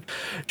TV.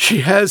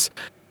 She has,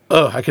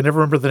 I can never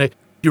remember the name.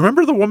 You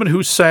remember the woman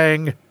who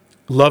sang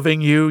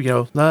Loving You?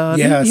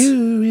 Loving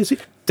You.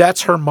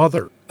 That's her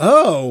mother.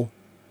 Oh.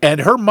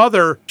 And her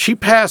mother, she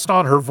passed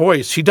on her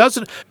voice.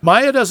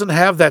 Maya doesn't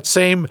have that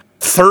same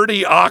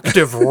 30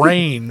 octave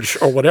range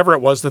or whatever it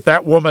was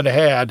that woman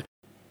had.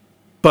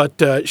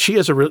 But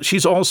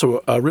she's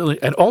also a really,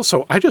 and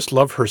also I just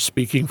love her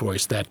speaking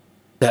voice, that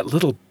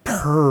little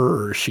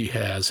purr she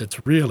has.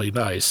 It's really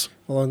nice.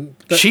 Well,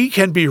 she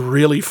can be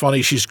really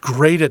funny. She's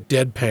great at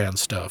deadpan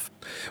stuff.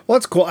 Well,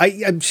 that's cool.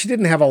 She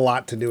didn't have a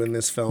lot to do in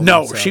this film.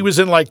 No, she was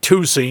in like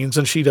 2 scenes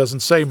and she doesn't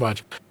say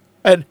much.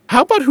 And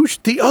how about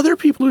the other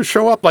people who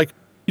show up? Like,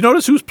 you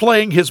notice who's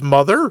playing his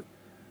mother?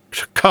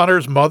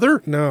 Connor's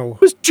mother? No.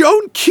 It was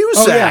Joan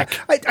Cusack.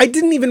 Oh, yeah. I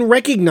didn't even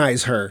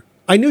recognize her.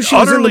 I knew she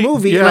was in the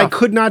movie, and I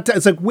could not.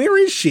 It's like, where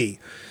is she?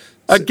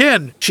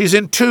 Again, she's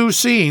in 2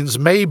 scenes,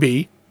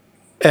 maybe,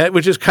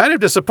 which is kind of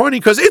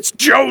disappointing because it's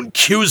Joan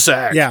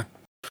Cusack. Yeah.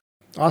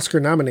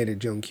 Oscar-nominated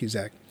Joan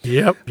Cusack.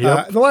 Yep.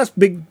 The last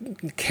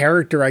big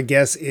character, I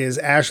guess, is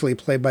Ashley,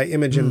 played by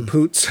Imogen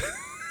Poots.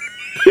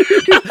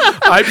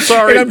 I'm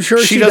sorry. And I'm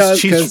sure she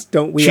does, because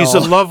don't we all? She's a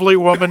lovely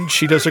woman.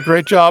 She does a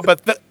great job.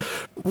 But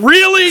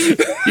really?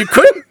 You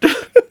couldn't?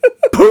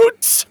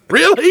 Poots?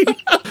 Really?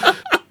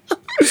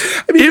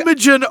 I mean,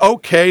 Imogen,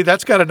 okay,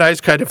 that's got a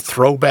nice kind of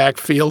throwback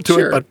feel to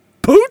it, but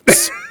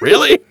Poots?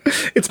 Really?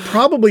 It's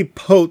probably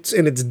Potes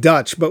and it's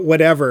Dutch, but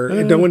whatever.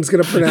 No one's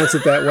going to pronounce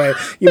it that way.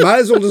 You might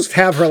as well just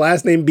have her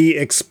last name be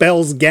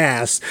Expels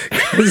Gas.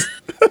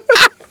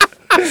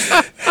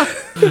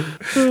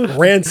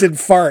 Rancid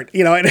fart,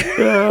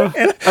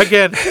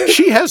 Again,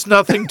 she has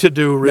nothing to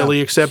do really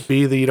except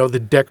be the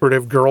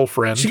decorative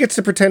girlfriend. She gets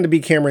to pretend to be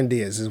Cameron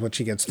Diaz is what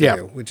she gets to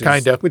do,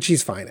 which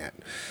she's fine at.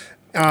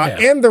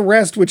 And the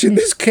rest, which in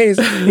this case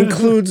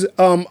includes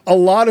a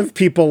lot of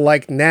people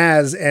like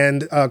Naz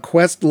and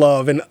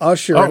Questlove and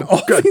Usher and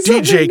all these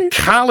DJ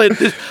Khaled.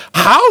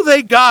 How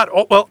they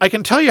got? Well, I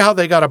can tell you how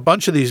they got a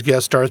bunch of these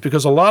guest stars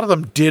because a lot of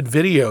them did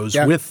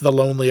videos with The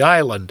Lonely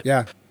Island.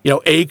 Yeah.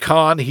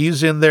 Akon,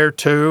 he's in there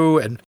too,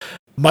 and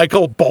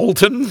Michael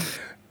Bolton.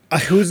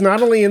 Who's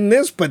not only in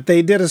this, but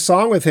they did a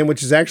song with him,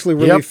 which is actually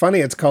really funny.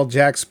 It's called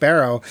Jack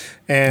Sparrow.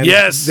 And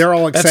they're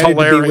all excited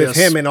to be with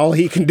him, and all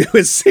he can do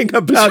is sing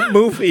about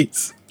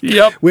movies.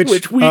 Yep,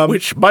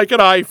 which Mike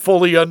and I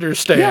fully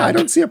understand. Yeah, I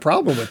don't see a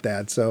problem with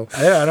that. So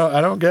I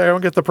don't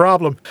get the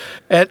problem.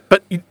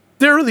 But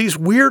there are these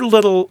weird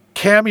little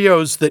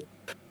cameos that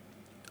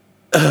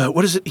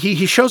what is it?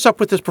 He shows up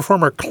with this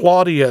performer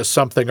Claudia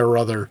something or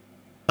other.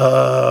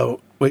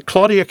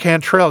 Claudia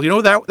Cantrell. You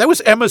know that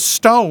was Emma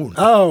Stone.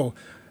 Oh,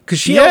 because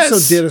she also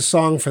did a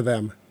song for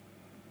them.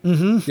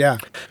 Mm-hmm. Yeah,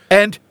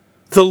 and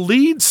the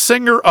lead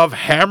singer of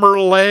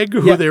Hammerleg,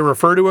 who they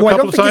refer to a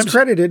couple of times, I don't think he's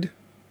credited.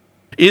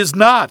 Is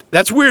not.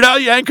 That's Weird Al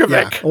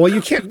Yankovic. Yeah. Well,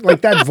 you can't, like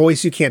that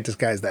voice, you can't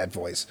disguise that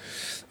voice.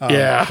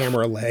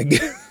 Camera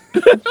leg.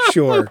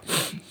 Sure.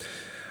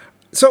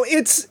 So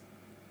it's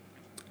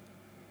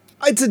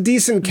a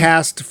decent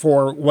cast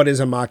for what is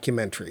a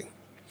mockumentary.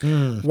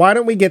 Why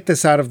don't we get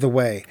this out of the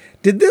way?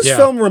 Did this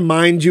film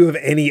remind you of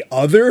any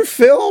other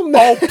film?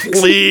 Oh,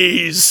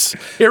 please.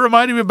 It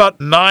reminded me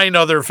about 9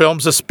 other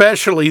films,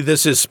 especially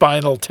This Is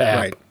Spinal Tap.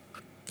 Right.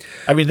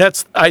 I mean,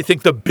 that's, I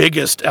think, the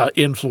biggest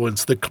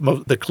influence, the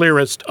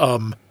clearest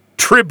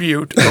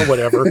tribute or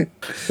whatever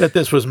that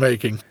this was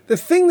making. The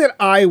thing that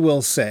I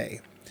will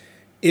say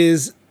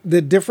is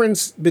the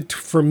difference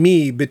for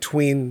me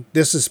between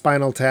This Is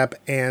Spinal Tap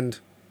and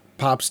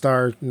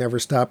Popstar, Never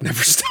Stop,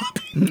 Never Stop,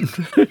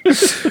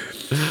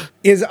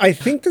 is I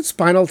think that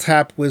Spinal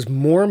Tap was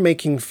more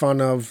making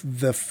fun of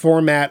the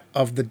format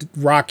of the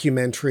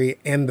rockumentary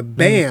and the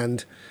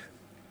band,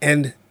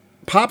 and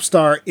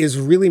Popstar is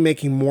really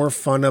making more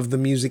fun of the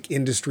music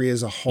industry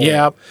as a whole.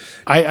 Yeah,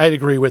 I'd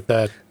agree with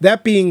that.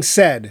 That being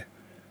said,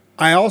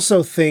 I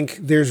also think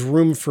there's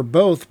room for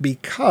both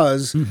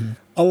because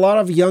a lot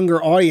of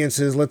younger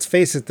audiences, let's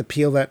face it, the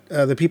people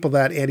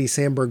that Andy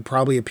Samberg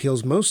probably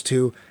appeals most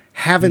to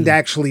haven't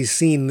actually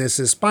seen This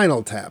Is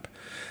Spinal Tap.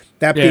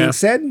 That being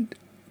said,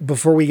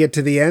 before we get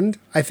to the end,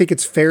 I think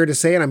it's fair to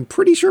say, and I'm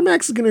pretty sure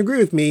Max is going to agree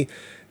with me,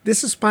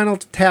 This Is Spinal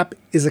Tap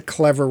is a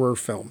cleverer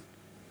film.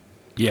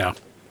 Yeah.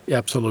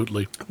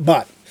 Absolutely.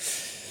 But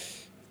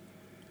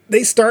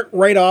they start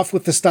right off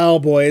with the Style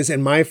Boys,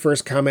 and my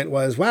first comment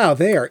was, wow,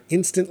 they are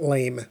instant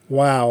lame.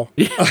 Wow.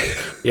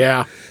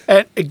 Yeah.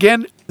 And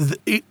again,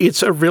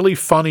 it's a really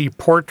funny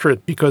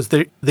portrait because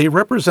they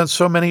represent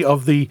so many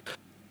of the,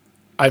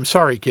 I'm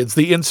sorry, kids,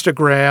 the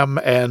Instagram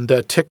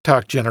and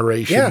TikTok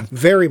generation. Yeah,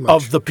 very much.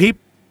 Of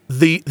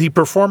the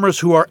performers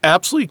who are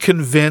absolutely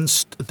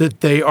convinced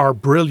that they are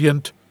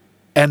brilliant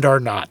and are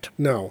not.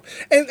 No.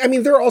 And I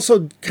mean, they're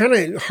also kind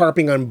of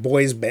harping on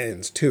boys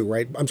bands too,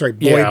 right? I'm sorry,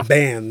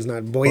 bands,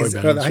 not boys.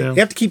 Boy bands, You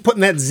have to keep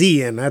putting that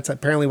Z in. That's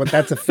apparently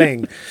that's a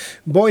thing.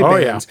 Boy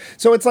bands. Yeah.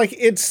 So it's like,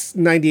 it's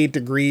 98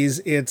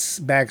 Degrees,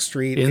 it's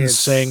Backstreet. In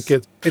Sync.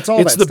 It's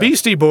all it's that the stuff.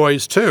 Beastie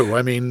Boys too.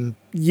 I mean,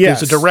 yes.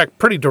 There's a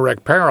pretty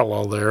direct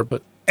parallel there,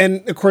 but.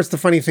 And of course, the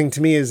funny thing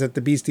to me is that the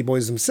Beastie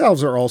Boys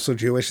themselves are also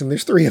Jewish, and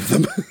there's 3 of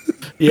them.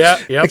 Yeah.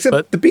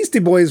 Except the Beastie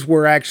Boys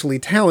were actually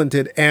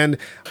talented, and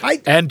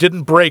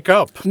didn't break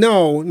up.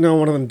 No,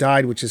 one of them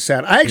died, which is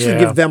sad. I actually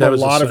give them a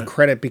lot of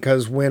credit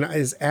because when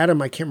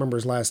Adam, I can't remember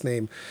his last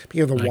name,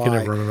 because of the Y, can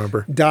never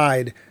remember.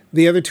 Died.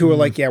 The other 2 are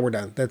like, yeah, we're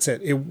done. That's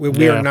it.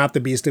 We are not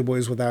the Beastie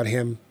Boys without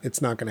him.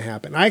 It's not going to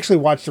happen. I actually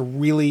watched a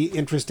really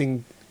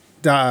interesting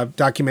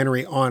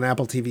documentary on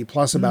Apple TV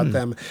Plus about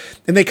them,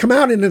 and they come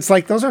out and it's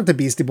like, those aren't the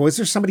Beastie Boys,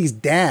 they're somebody's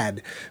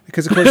dad,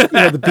 because of course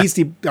the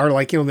Beastie are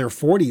like in their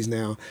 40s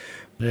now.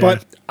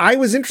 But I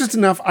was interested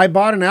enough, I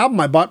bought an album,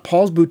 I bought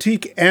Paul's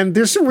Boutique, and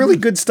there's some really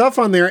good stuff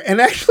on there, and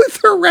actually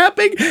they're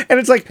rapping, and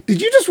it's like, did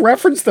you just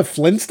reference the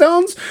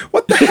Flintstones?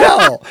 What the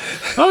hell?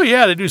 Oh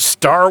yeah, they do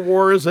Star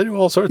Wars, they do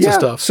all sorts of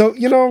stuff. So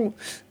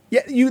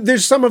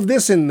there's some of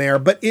this in there,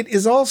 but it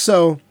is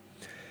also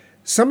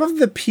some of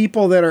the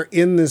people that are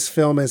in this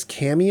film as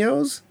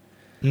cameos.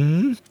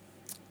 I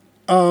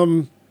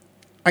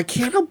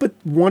can't help but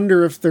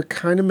wonder if they're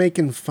kind of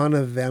making fun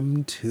of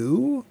them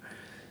too.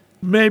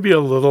 Maybe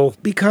a little.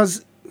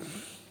 Because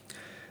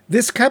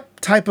this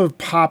type of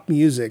pop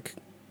music,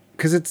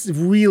 because it's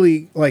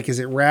really like, is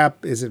it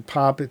rap? Is it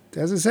pop?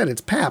 As I said,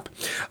 it's pap.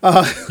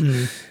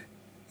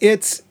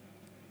 It's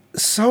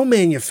so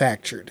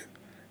manufactured,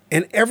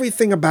 and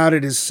everything about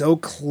it is so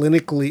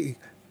clinically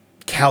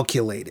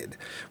calculated.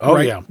 Oh,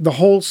 right? yeah. The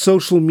whole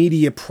social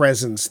media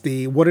presence,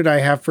 the what did I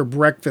have for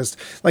breakfast?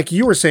 Like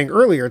you were saying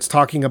earlier, it's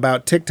talking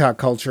about TikTok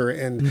culture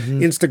and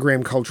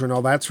Instagram culture and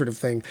all that sort of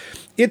thing.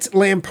 It's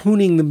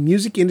lampooning the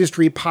music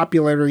industry,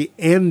 popularity,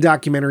 and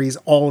documentaries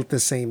all at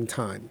the same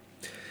time.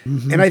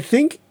 And I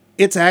think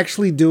it's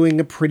actually doing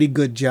a pretty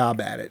good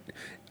job at it.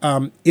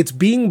 It's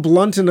being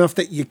blunt enough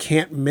that you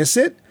can't miss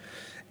it.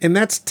 And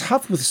that's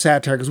tough with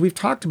satire, because we've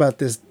talked about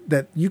this,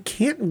 that you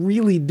can't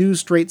really do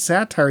straight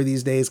satire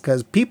these days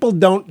because people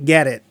don't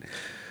get it.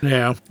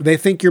 Yeah. They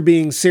think you're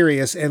being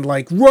serious and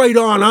like, right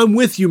on, I'm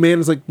with you, man.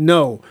 It's like,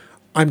 no,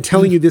 I'm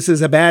telling you this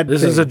is a bad thing.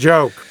 This is a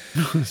joke.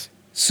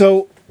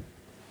 So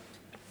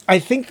I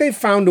think they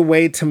found a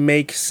way to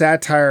make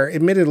satire,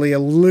 admittedly, a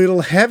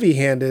little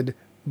heavy-handed,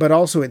 but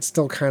also it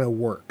still kind of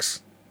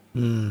works.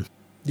 Do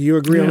you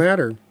agree on that?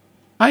 Or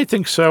I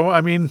think so.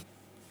 I mean,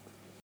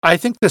 I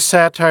think the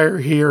satire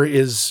here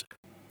is,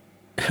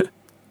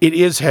 it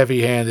is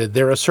heavy-handed.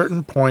 There are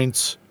certain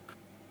points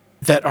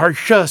that are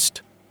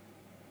just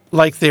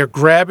like they're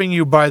grabbing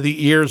you by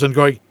the ears and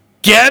going,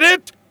 get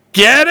it?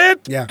 Get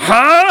it? Yeah.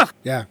 Huh?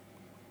 Yeah.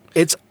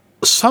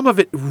 Some of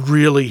it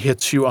really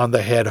hits you on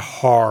the head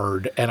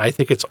hard, and I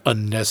think it's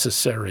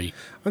unnecessary.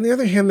 On the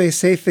other hand, they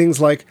say things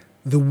like,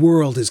 the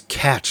world is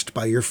catched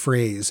by your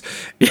phrase.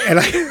 And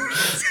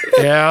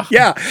Yeah.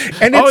 yeah.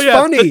 And it's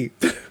funny.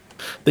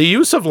 The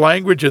use of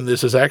language in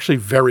this is actually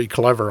very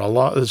clever, a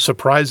lot,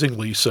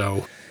 surprisingly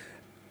so.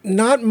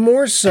 Not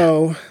more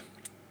so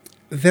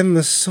than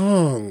the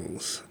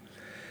songs.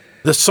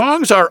 The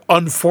songs are,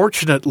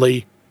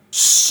 unfortunately,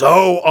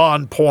 so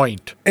on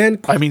point. And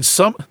I mean,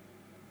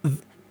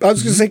 I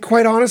was going to say,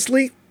 quite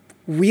honestly,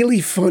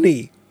 really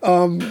funny.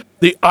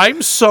 The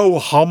I'm So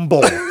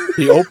Humble,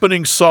 the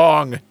opening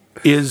song,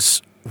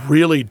 is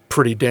really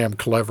pretty damn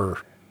clever.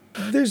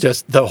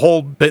 Just the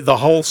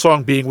whole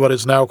song being what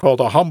is now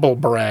called a humble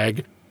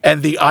brag,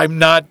 and the I'm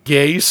Not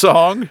Gay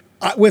song.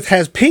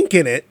 Has Pink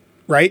in it,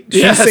 right?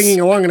 She's Yes.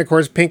 singing along, and of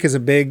course, Pink is a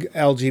big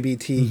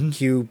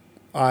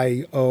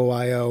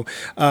LGBTQIOIO.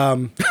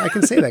 I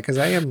can say that because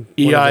I am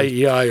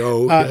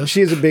E-I-E-I-O. Yes.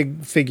 She is a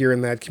big figure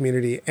in that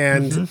community,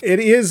 and it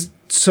is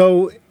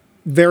so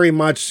very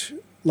much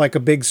like a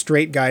big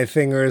straight guy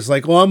thing, or is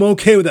like, well, I'm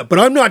okay with that, but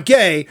I'm not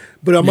gay,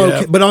 but I'm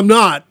okay, but I'm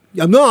not.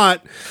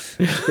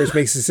 Which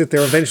makes you sit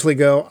there, eventually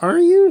go, are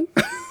you?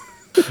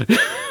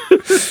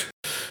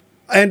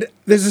 And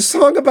there's a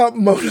song about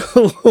Mona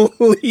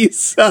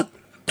Lisa.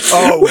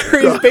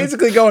 Where he's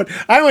basically going,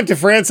 I went to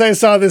France, I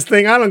saw this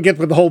thing, I don't get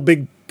what the whole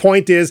big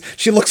point is.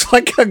 She looks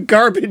like a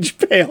garbage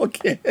pail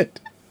kid.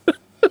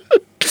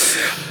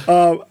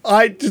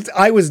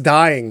 I was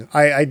dying.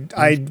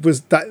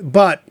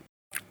 But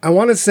I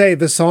want to say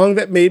the song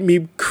that made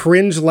me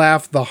cringe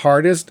laugh the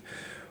hardest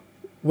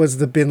was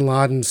the Bin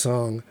Laden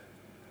song.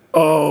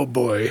 Oh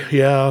boy,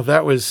 yeah,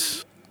 that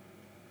was.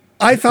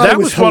 I thought that it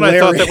was one.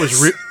 hilarious. I thought that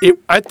was.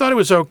 I thought it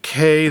was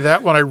okay.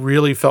 That one I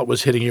really felt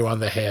was hitting you on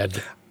the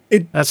head.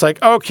 That's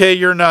like, okay,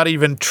 you're not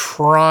even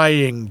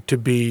trying to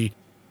be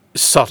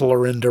subtle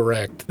or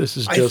indirect. This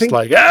is just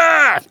I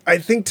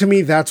think to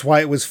me that's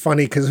why it was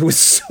funny, because it was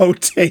so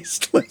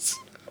tasteless.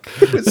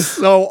 It was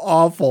so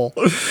awful.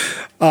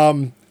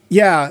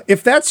 Yeah,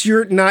 if that's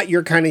not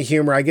your kind of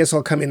humor, I guess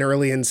I'll come in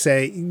early and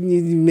say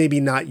maybe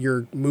not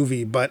your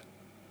movie, but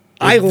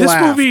I laughed. This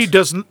movie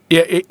doesn't.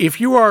 Yeah, if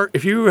you are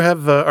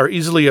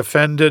easily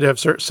offended, have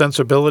certain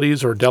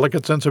sensibilities or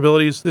delicate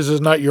sensibilities, this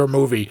is not your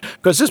movie.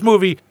 Because this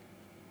movie,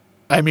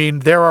 I mean,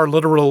 there's a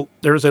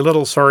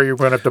little, sorry, you're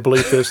going to have to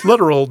bleep this,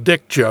 literal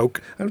dick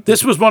joke.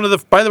 This was one of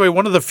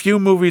the few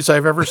movies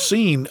I've ever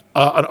seen,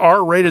 an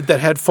R-rated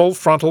that had full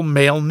frontal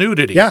male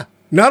nudity. Yeah.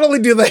 Not only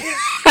do they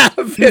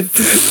have it,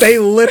 they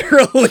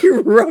literally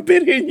rub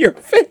it in your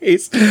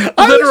face. I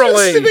was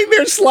just sitting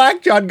there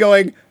slack-jawed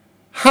going,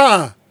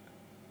 huh.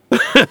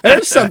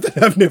 There's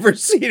something I've never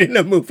seen in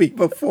a movie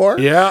before.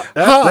 Yeah,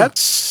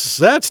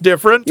 that's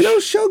different. You know,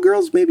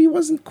 Showgirls maybe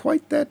wasn't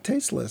quite that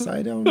tasteless.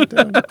 I don't.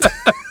 And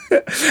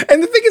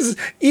the thing is,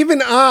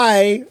 even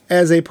I,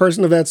 as a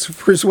person of that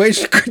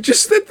persuasion, could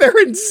just sit there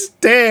and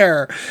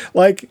stare.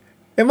 Like,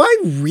 am I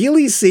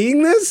really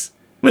seeing this?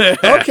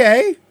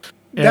 Okay,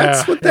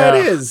 that's what that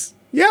is.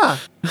 Yeah,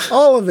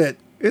 all of it.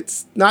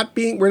 It's not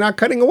we're not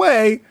cutting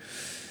away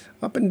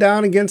up and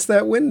down against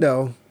that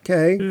window.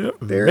 Okay.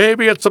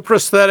 Maybe it's a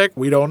prosthetic.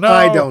 We don't know.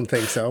 I don't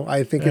think so.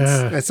 I think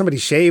it's somebody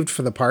shaved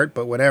for the part,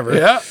 but whatever.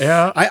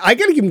 Yeah. I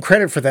got to give him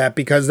credit for that,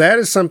 because that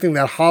is something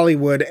that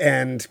Hollywood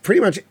and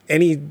pretty much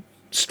any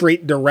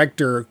straight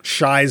director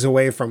shies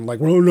away from. Like,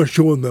 well, we're not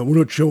showing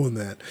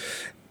that.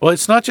 Well,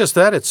 it's not just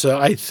that. It's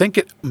I think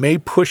it may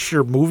push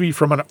your movie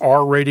from an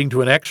R rating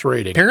to an X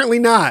rating. Apparently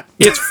not.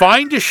 It's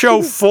fine to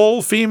show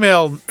full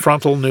female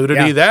frontal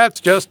nudity. Yeah. That's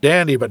just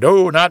dandy, but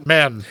no, not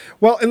men.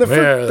 Well, in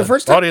the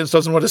first time, audience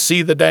doesn't want to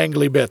see the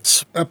dangly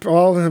bits.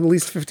 Well, at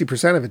least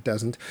 50% of it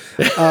doesn't.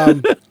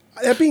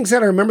 That being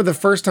said, I remember the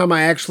first time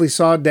I actually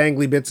saw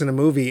dangly bits in a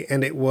movie,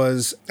 and it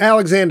was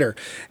Alexander.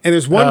 And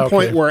there's one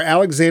point where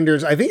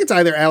Alexander's, I think it's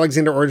either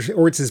Alexander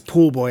or it's his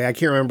pool boy, I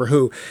can't remember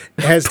who,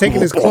 has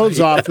taken his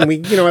clothes off, and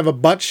we have a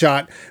butt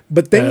shot,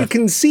 but then you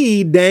can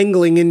see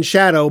dangling in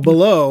shadow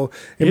below.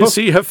 You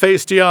see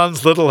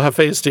Hephaestion's little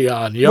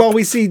Hephaestion. Yep. Well,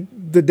 we see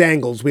the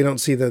dangles. We don't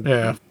see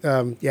the...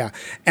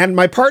 And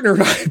my partner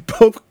and I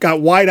both got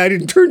wide-eyed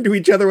and turned to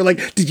each other. We're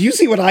like, did you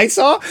see what I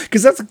saw?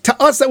 Because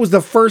to us, that was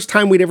the first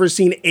time we'd ever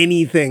seen anything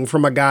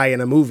from a guy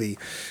in a movie.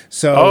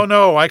 So, oh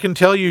no, I can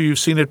tell you've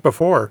seen it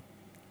before.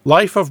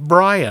 Life of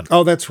Brian.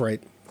 Oh, that's right.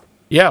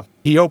 Yeah,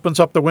 he opens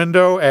up the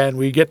window and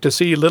we get to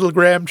see little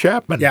Graham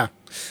Chapman. Yeah,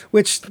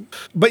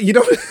 but you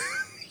don't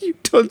you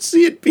don't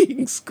see it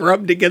being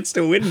scrubbed against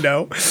a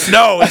window.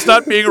 No, it's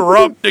not being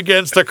rubbed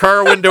against a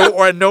car window,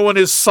 or no one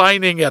is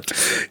signing it.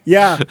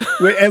 Yeah,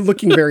 and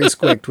looking very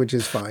squicked, which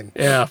is fine.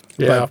 Yeah.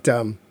 But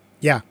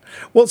Yeah.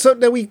 Well, so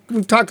now we've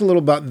talked a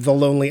little about The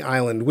Lonely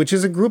Island, which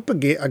is a group of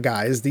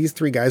guys, these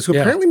three guys, who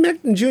apparently met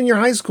in junior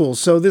high school.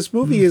 So this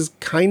movie is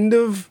kind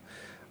of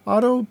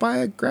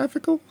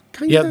autobiographical,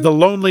 kind of? Yeah, The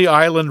Lonely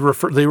Island,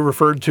 they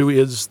referred to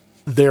as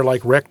their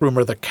like rec room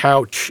or the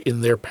couch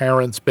in their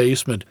parents'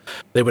 basement.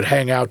 They would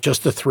hang out,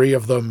 just the three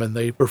of them, and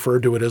they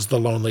referred to it as The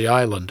Lonely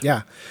Island.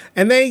 Yeah.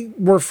 And they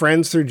were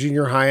friends through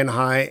junior high and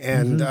high,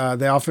 and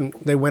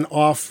they went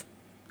off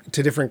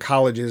to different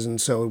colleges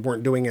and so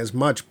weren't doing as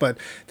much, but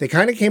they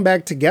kind of came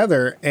back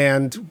together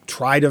and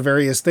tried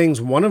various things,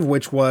 one of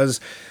which was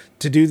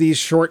to do these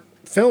short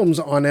films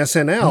on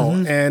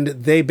SNL, and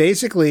they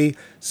basically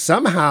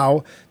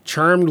somehow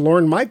charmed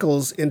Lorne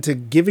Michaels into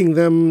giving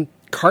them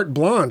carte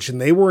blanche, and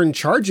they were in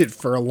charge of it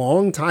for a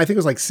long time. I think it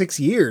was like 6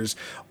 years.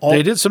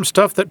 They did some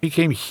stuff that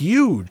became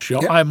huge.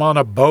 You know, I'm on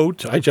a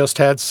boat. I just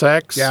had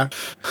sex. Yeah.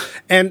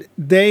 And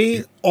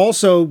they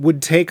also would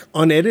take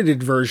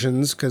unedited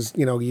versions because,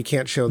 you know, you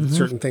can't show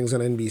certain things on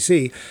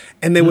NBC,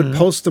 and they would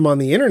post them on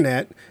the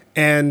internet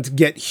and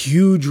get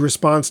huge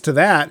response to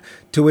that,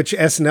 to which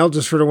SNL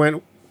just sort of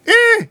went,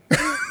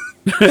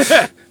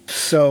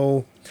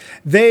 So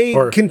they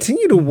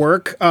continue to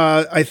work.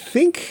 I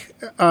think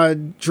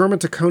Jorma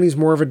Tacconi's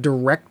more of a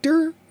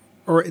director,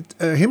 or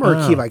him or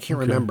Akiva, I can't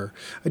remember.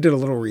 I did a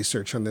little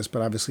research on this,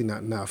 but obviously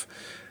not enough.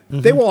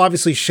 They will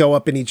obviously show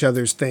up in each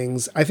other's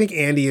things. I think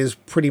Andy is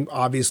pretty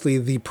obviously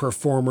the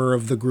performer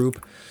of the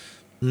group.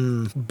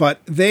 But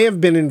they have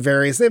been in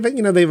various.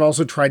 They've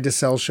also tried to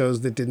sell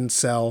shows that didn't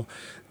sell,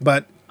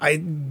 but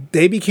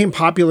they became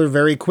popular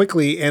very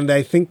quickly, and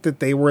I think that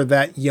they were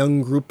that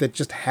young group that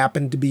just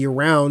happened to be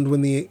around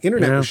when the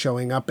internet was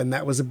showing up, and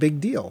that was a big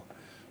deal.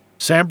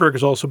 Sandberg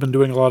has also been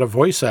doing a lot of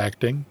voice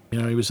acting.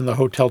 You know, he was in the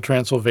Hotel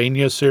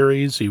Transylvania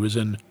series. He was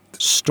in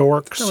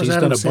Storks. He's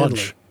done a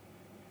bunch.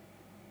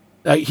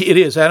 It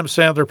is. Adam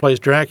Sandler plays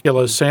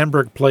Dracula.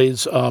 Sandberg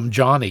plays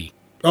Johnny.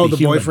 Oh, the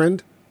human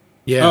boyfriend?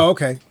 Yeah. Oh,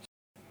 okay.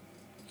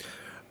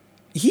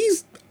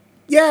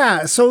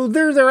 So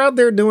they're out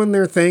there doing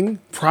their thing.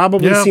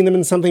 Probably seen them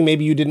in something.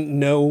 Maybe you didn't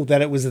know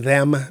that it was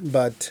them,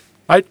 but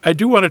I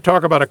do want to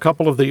talk about a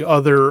couple of the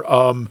other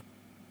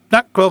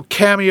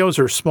cameos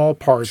or small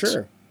parts.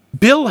 Sure.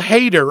 Bill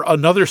Hader,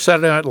 another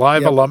Saturday Night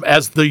Live alum,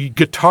 as the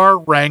guitar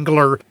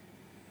wrangler,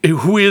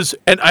 who is,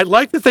 and I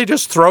like that they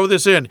just throw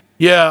this in.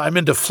 Yeah, I'm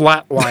into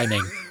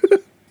flatlining,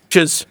 which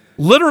is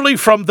literally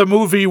from the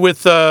movie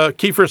with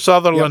Kiefer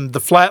Sutherland, The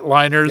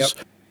Flatliners,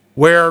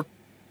 where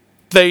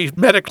they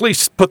medically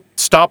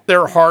stop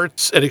their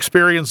hearts and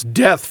experience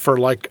death for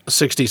like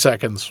 60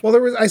 seconds.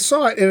 Well, I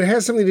saw it, and it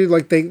has something to do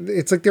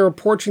it's like they're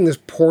approaching this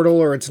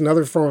portal, or it's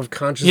another form of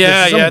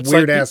consciousness. It's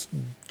weird ass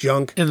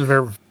junk.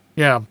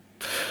 Yeah.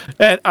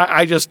 And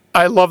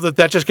I love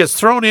that just gets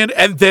thrown in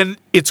and then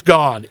it's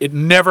gone. It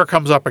never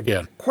comes up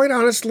again. Quite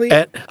honestly,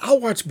 I'll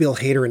watch Bill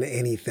Hader in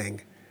anything.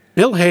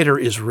 Bill Hader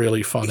is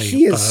really funny.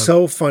 He is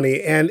so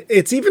funny. And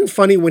it's even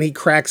funny when he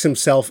cracks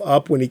himself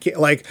up when he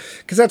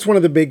because that's one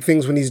of the big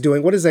things when he's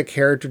doing, what is that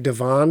character,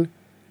 Devon?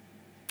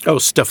 Oh,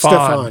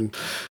 Stefan.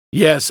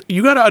 Yes.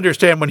 You got to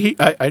understand when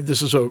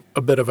this is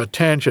a bit of a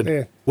tangent.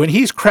 Yeah. When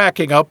he's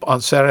cracking up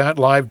on Saturday Night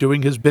Live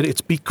doing his bit,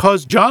 it's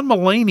because John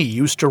Mulaney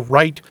used to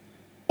write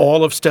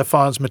all of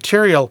Stefan's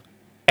material,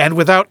 and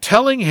without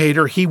telling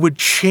Hader, he would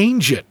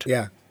change it.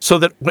 Yeah. So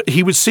that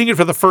he was seeing it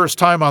for the first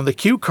time on the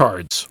cue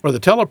cards or the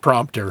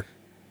teleprompter.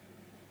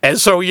 And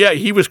so,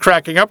 he was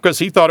cracking up because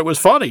he thought it was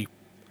funny,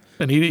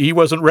 and he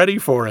wasn't ready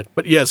for it.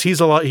 But yes, he's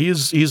a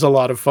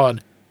lot of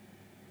fun.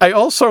 I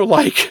also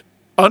like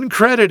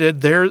uncredited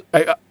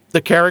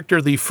the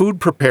character, the food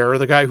preparer,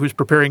 the guy who's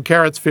preparing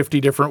carrots 50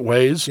 different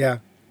ways. Yeah.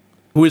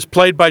 Who is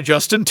played by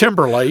Justin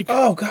Timberlake.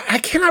 Oh, God, I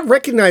cannot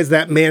recognize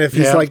that man if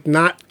he's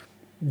not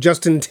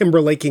Justin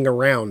Timberlaking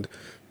around.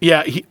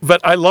 Yeah,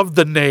 but I love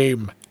the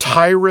name,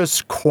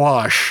 Tyrus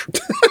Quash.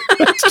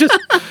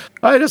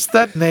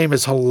 That name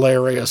is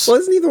hilarious. Well,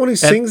 isn't he the one who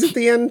sings at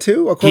the end,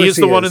 too? Of course he is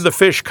the one in the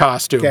fish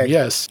costume,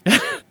 yes.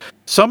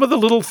 Some of the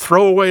little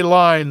throwaway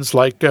lines,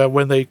 like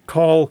when they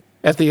call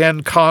at the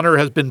end, Connor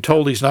has been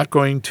told he's not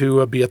going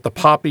to be at the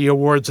Poppy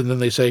Awards, and then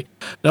they say,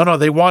 no,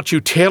 they want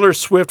you. Taylor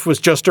Swift was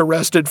just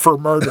arrested for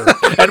murder.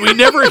 And we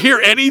never hear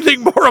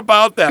anything more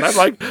about that. I'm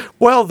like,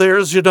 well,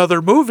 there's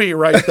another movie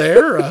right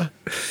there.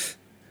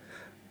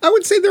 I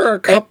would say there are a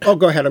couple.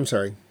 Go ahead. I'm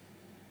sorry.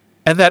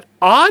 And that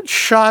odd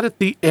shot at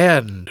the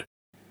end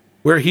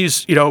where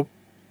he's,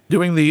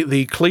 doing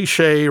the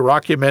cliche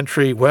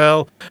rockumentary,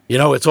 well,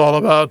 it's all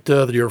about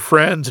your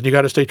friends and you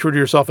got to stay true to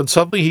yourself. And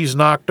suddenly he's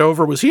knocked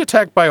over. Was he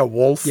attacked by a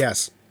wolf?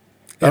 Yes.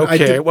 And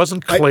it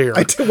wasn't clear.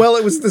 Well,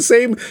 it was the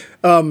same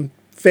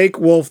fake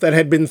wolf that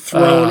had been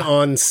thrown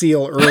on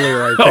Seal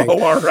earlier, I think.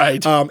 Oh, all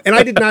right. And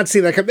I did not see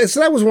that. So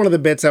that was one of the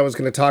bits I was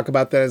going to talk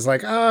about. That is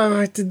like,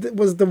 did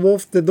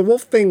the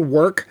wolf thing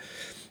work?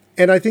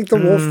 And I think the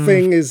wolf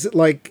thing is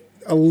like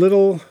a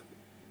little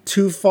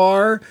too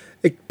far.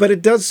 But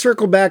it does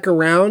circle back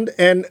around,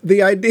 and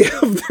the idea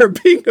of there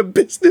being a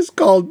business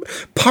called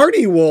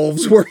Party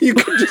Wolves where you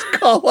can just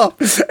call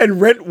up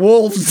and rent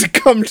wolves to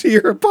come to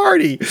your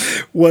party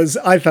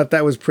I thought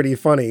that was pretty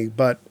funny.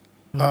 But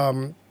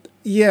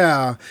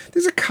Yeah,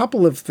 there's a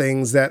couple of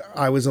things that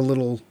I was a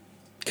little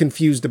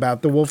confused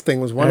about. The wolf thing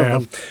was one of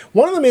them.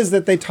 One of them is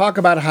that they talk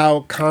about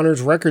how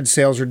Connor's record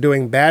sales are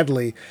doing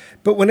badly,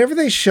 but whenever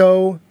they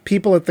show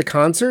people at the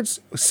concerts,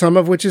 some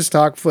of which is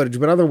stock footage,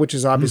 but other which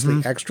is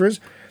obviously extras,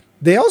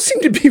 they all seem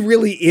to be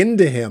really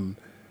into him.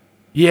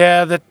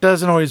 Yeah, that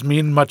doesn't always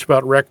mean much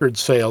about record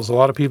sales. A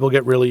lot of people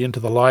get really into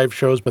the live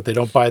shows, but they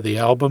don't buy the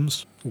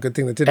albums. Good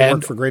thing that didn't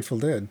work for Grateful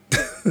Dead.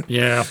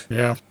 Yeah.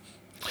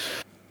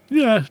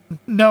 Yeah,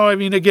 no, I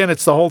mean, again,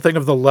 it's the whole thing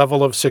of the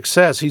level of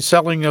success. He's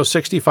selling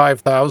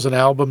 65,000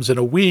 albums in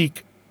a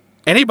week.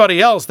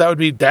 Anybody else,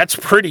 that's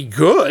pretty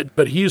good,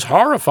 but he's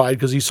horrified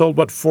because he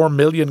sold, 4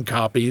 million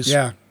copies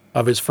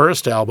of his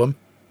first album.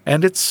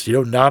 And it's,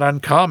 not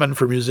uncommon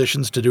for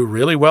musicians to do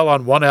really well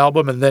on one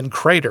album and then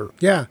crater.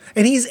 Yeah,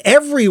 and he's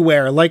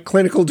everywhere, like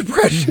clinical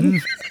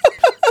depression.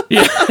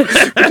 Yeah.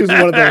 Which is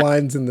one of the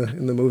lines in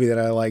the movie that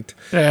I liked.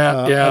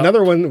 Yeah.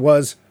 Another one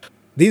was,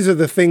 "These are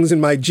the things in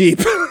my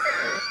Jeep."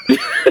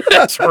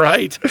 That's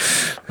right.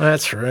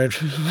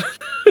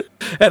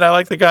 And I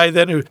like the guy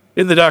then who,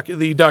 in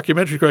the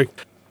documentary, going,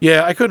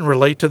 "Yeah, I couldn't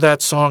relate to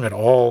that song at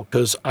all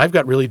because I've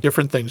got really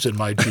different things in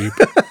my Jeep."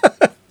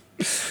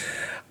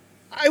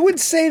 I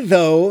would say,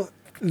 though,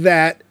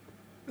 that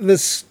the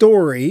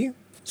story,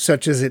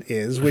 such as it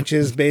is, which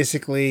is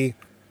basically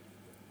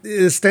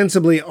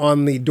ostensibly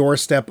on the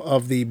doorstep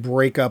of the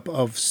breakup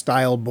of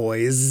Style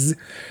Boys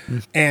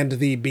and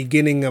the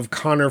beginning of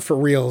Connor for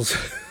Real's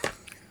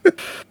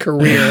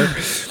career,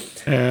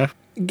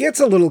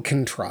 gets a little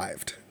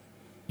contrived.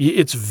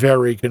 It's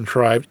very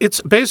contrived. It's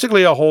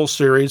basically a whole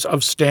series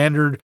of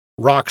standard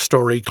rock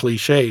story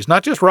cliches,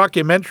 not just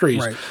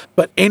rockumentaries,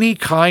 but any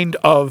kind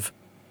of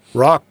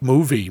rock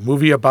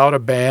movie about a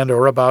band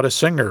or about a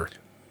singer.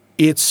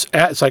 It's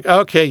like,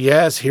 okay,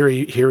 yes, here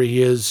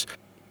he is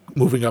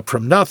moving up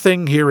from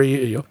nothing.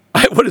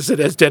 What is it,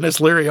 as Dennis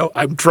Leary?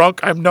 I'm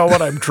drunk, I'm no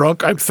one, I'm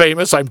drunk, I'm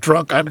famous, I'm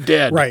drunk, I'm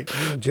dead. Right,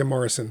 Jim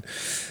Morrison.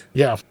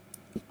 Yeah.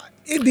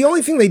 The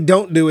only thing they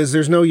don't do is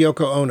there's no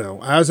Yoko Ono.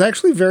 I was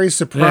actually very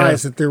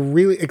surprised that they're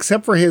really,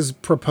 except for his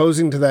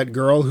proposing to that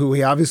girl who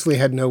he obviously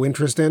had no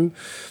interest in,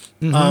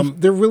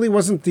 there really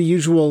wasn't the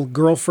usual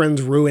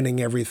girlfriends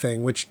ruining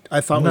everything, which I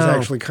thought was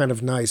actually kind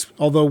of nice.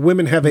 Although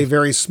women have a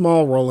very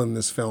small role in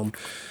this film.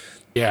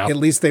 Yeah. At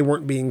least they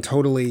weren't being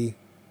totally...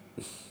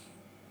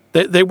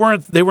 They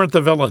weren't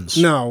the villains.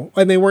 No,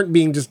 and they weren't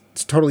being just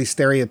totally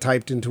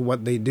stereotyped into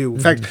what they do.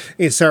 In fact,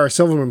 Sarah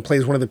Silverman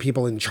plays one of the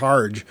people in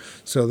charge,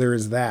 so there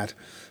is that.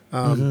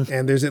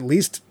 And there's at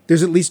least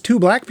 2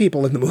 black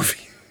people in the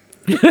movie.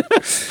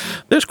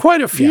 There's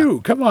quite a few.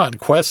 Yeah. Come on,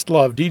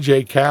 Questlove,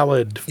 DJ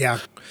Khaled. Yeah.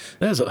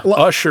 There's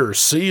Usher,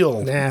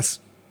 Seal. Nas.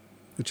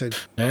 Nas.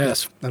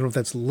 I don't know if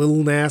that's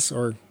Lil Nas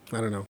or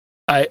I don't know.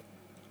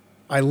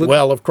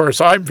 Well, of course,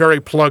 I'm very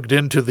plugged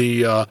into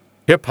the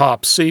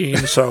hip-hop scene,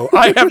 so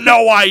I have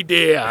no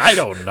idea. I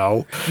don't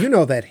know. You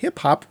know that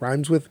hip-hop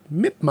rhymes with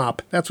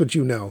mip-mop. That's what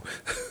you know.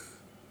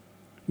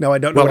 No, I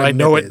don't know what I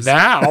know it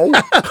now.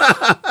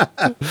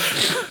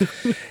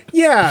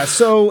 Yeah,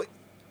 so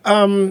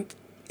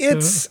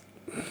it's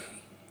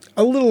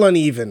a little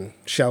uneven,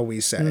 shall we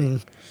say.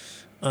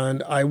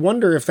 And I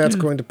wonder if that's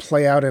going to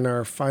play out in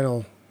our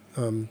final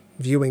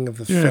viewing of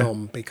the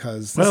film,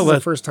 because this is the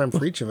first time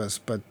for each of us.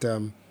 But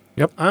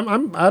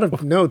I'm out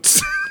of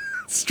notes,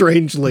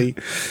 strangely.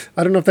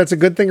 I don't know if that's a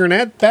good thing or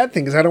not bad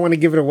thing, because I don't want to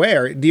give it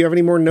away. Do you have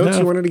any more notes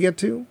you wanted to get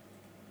to?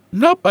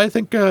 Nope, I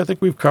think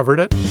we've covered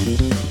it.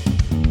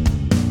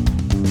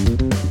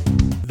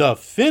 The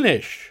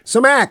finish.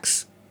 So,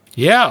 Max.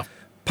 Yeah.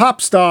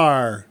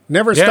 Popstar.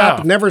 Never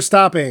Stop, Never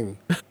Stopping.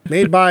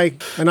 Made by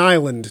an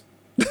island.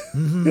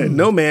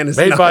 No man is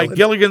made by island.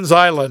 Gilligan's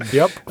Island.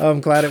 Yep. I'm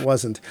glad it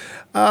wasn't.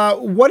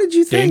 What did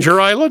you think? Danger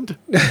Island?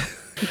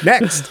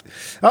 Next.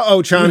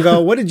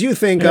 Chongo. What did you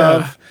think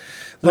of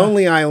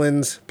Lonely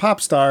Island's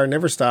Popstar,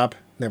 Never Stop,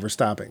 Never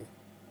Stopping?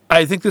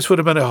 I think this would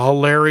have been a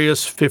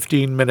hilarious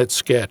 15-minute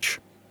sketch.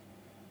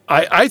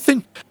 I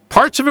think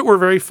parts of it were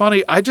very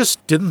funny. I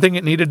just didn't think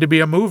it needed to be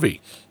a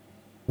movie.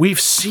 We've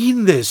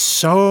seen this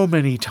so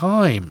many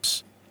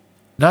times.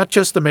 Not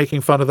just the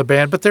making fun of the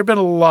band, but there have been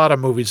a lot of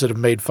movies that have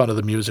made fun of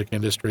the music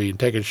industry and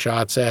taken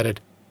shots at it.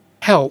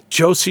 Hell,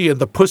 Josie and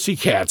the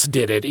Pussycats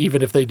did it,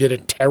 even if they did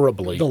it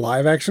terribly. The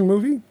live-action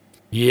movie?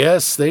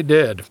 Yes, they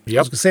did. Yep.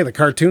 I was going to say, the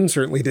cartoon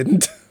certainly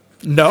didn't.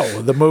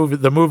 No, the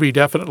movie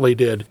definitely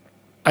did.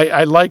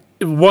 I like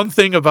one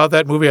thing about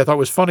that movie I thought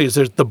was funny is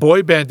the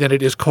boy band in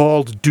it is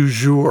called Du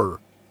Jour.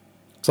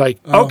 It's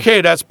like,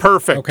 okay, that's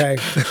perfect. Okay.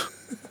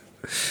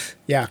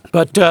 Yeah.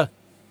 But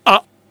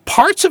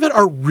parts of it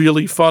are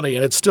really funny,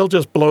 and it still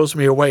just blows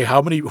me away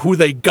who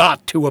they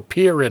got to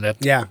appear in it.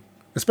 Yeah.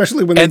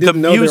 Especially when they didn't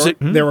know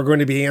they were going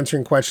to be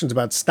answering questions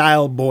about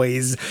Style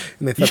Boys,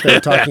 and they thought they were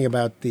talking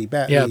about the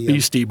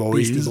Beastie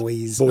Boys. Beastie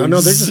Boys. Oh,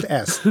 no, they're just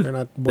S. They're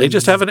not boys. They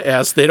just have an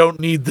S. They don't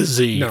need the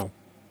Z. No.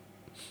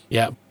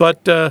 Yeah,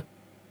 but the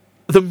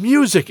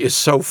music is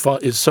so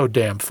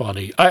damn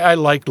funny. I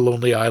like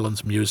Lonely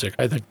Island's music.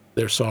 I think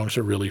their songs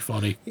are really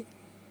funny.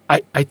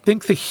 I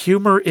think the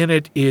humor in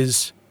it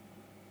is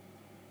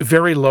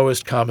very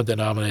lowest common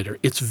denominator.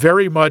 It's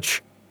very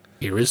much,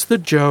 here is the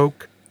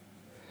joke.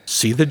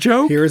 See the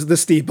joke? Here's the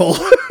steeple.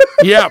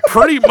 Yeah,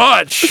 pretty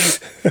much.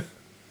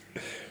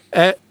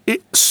 And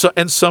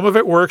some of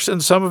it works,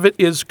 and some of it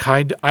is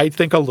I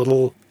think, a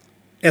little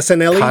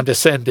SNL-y?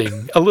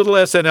 condescending. A little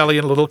SNL-y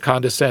and a little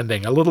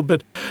condescending. A little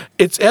bit.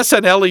 It's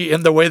SNL-y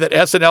in the way that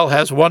SNL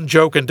has one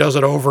joke and does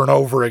it over and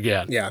over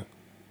again. Yeah.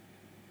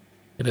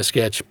 In a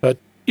sketch. But,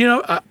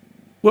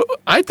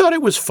 I thought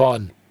it was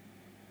fun.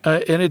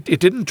 And it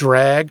didn't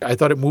drag. I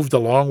thought it moved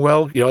along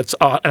well. It's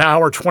an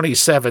hour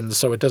 27,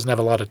 so it doesn't have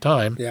a lot of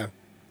time. Yeah.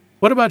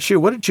 What about you?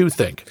 What did you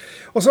think?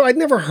 Well, so I'd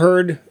never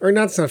heard, or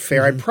that's not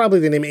fair. I'd probably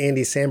the name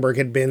Andy Samberg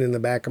had been in the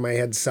back of my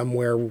head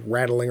somewhere,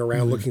 rattling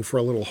around looking for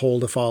a little hole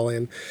to fall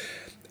in.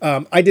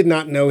 I did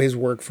not know his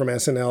work from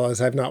SNL,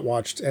 as I've not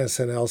watched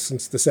SNL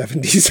since the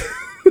 70s.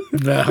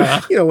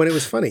 When it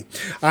was funny.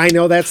 I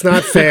know that's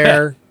not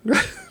fair,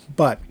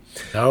 but...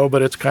 No,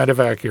 but it's kind of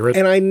accurate.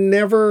 And I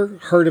never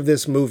heard of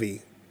this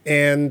movie.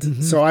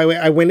 And so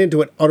I went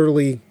into it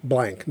utterly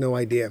blank, no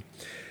idea.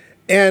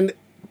 And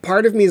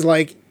part of me is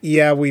like,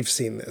 yeah, we've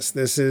seen this.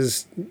 This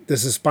is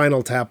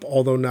Spinal Tap,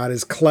 although not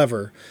as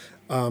clever.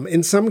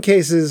 In some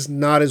cases,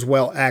 not as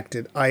well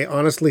acted. I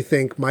honestly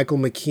think Michael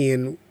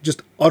McKean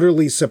just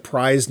utterly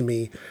surprised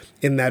me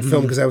in that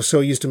film because I was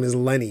so used to him as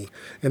Lenny,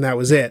 and that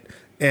was it.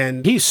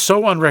 And he's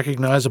so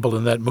unrecognizable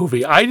in that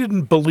movie. I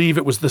didn't believe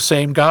it was the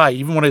same guy,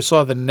 even when I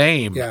saw the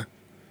name. Yeah.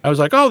 I was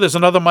like, oh, there's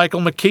another Michael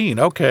McKean.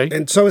 Okay.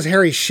 And so is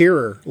Harry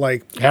Shearer.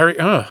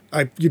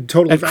 You'd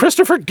totally... And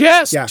Christopher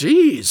Guest. Yeah.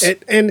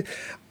 Jeez. And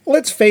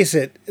let's face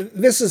it,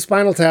 this is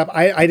Spinal Tap.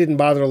 I didn't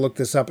bother to look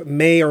this up. It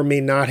may or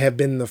may not have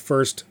been the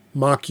first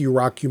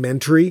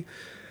rockumentary,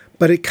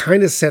 but it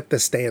kind of set the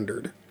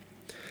standard.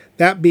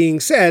 That being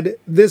said,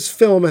 this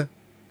film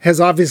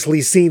has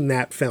obviously seen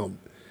that film.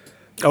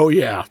 Oh,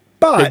 yeah.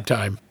 But, big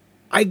time.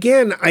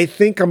 Again, I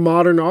think a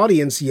modern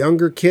audience,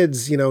 younger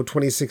kids,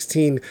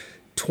 2016,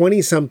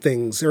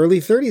 20-somethings, early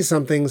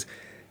 30-somethings,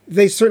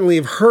 they certainly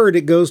have heard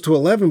it goes to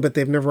 11, but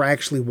they've never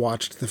actually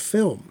watched the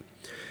film.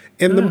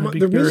 And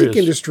the music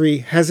industry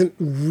hasn't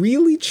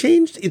really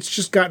changed. It's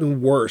just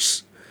gotten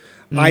worse,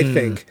 I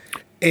think.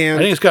 And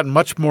I think it's gotten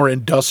much more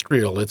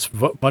industrial. It's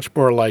much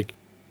more like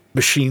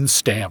machine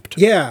stamped.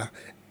 Yeah.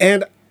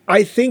 And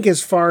I think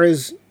as far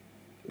as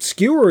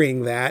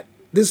skewering that,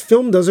 this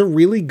film does a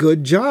really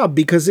good job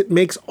because it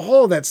makes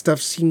all that stuff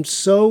seem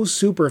so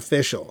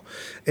superficial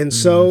and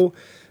so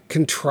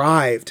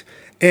contrived.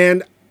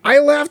 And I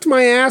laughed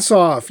my ass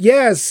off.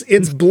 Yes,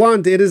 it's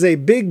blunt. It is a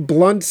big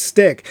blunt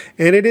stick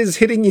and it is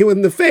hitting you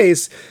in the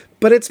face,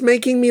 but it's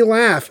making me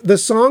laugh. The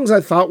songs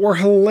I thought were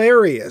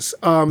hilarious.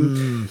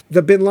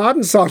 The Bin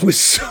Laden song was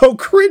so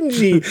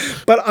cringy,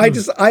 but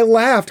I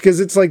laughed because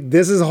it's like,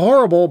 this is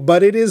horrible,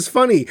 but it is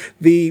funny.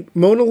 The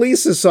Mona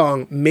Lisa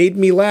song made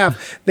me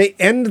laugh. They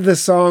end the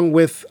song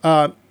with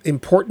the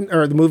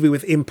movie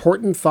with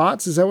Important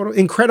Thoughts. Is that what?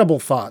 Incredible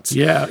Thoughts.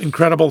 Yeah,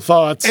 Incredible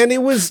Thoughts. And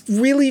it was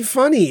really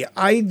funny.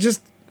 I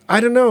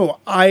don't know.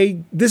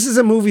 This is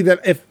a movie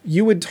that if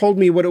you had told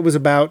me what it was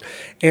about,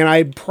 and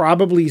I'd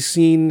probably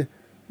seen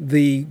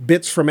the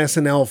bits from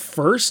SNL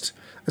first,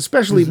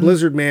 especially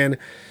Blizzard Man.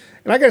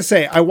 And I gotta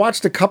say, I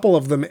watched a couple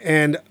of them,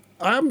 and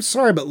I'm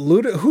sorry, but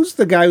who's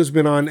the guy who's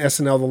been on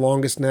SNL the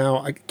longest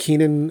now?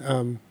 Kenan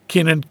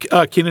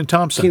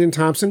Thompson. Kenan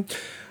Thompson.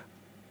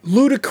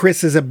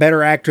 Ludacris is a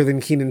better actor than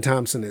Kenan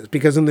Thompson is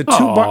because in the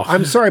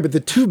I'm sorry, but the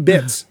two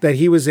bits that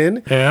he was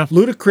in,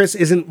 Ludacris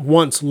isn't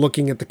once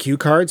looking at the cue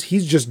cards.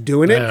 He's just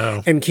doing it.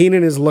 And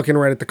Kenan is looking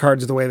right at the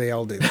cards the way they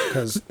all do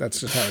because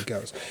that's just how it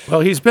goes. Well,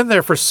 he's been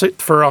there for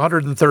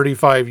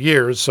 135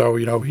 years. So,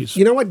 he's...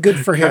 You know what? Good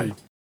for him.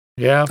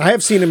 Yeah. I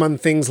have seen him on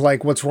things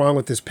like What's Wrong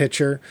with This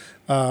Picture.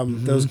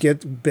 Those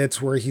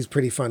bits where he's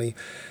pretty funny.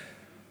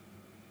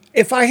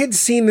 If I had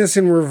seen this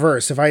in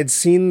reverse, if I had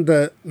seen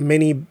the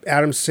many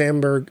Andy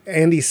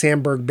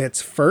Samberg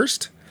bits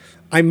first,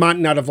 I might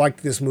not have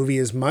liked this movie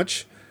as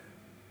much.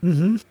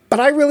 But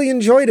I really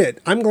enjoyed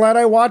it. I'm glad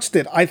I watched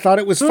it. I thought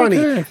it was funny.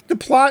 Okay. The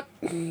plot,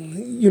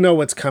 you know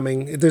what's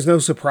coming. There's no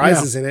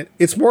surprises in it.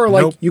 It's more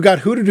like, you got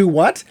who to do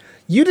what?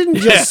 You didn't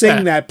just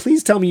sing that.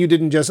 Please tell me you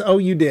didn't just,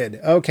 you did.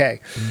 Okay.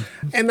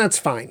 And that's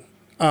fine.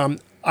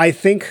 I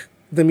think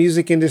the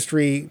music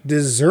industry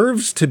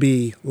deserves to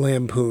be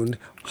lampooned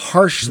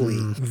harshly,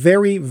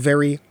 very,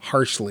 very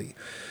harshly.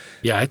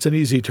 Yeah, it's an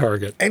easy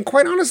target. And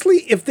quite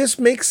honestly, if this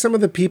makes some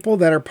of the people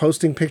that are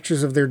posting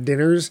pictures of their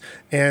dinners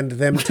and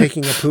them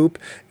taking a poop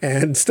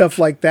and stuff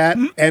like that,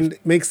 and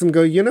makes them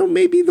go,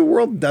 maybe the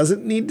world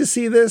doesn't need to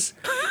see this,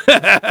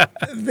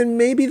 then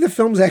maybe the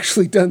film's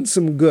actually done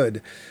some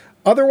good.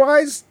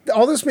 Otherwise,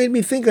 all this made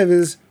me think of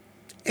is,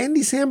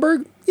 Andy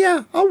Samberg,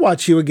 yeah, I'll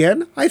watch you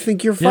again. I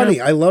think you're funny.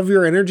 Yeah. I love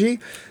your energy.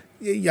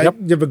 You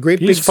have a great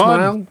big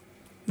smile.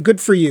 Good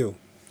for you.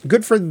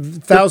 Good for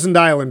Thousand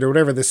Island or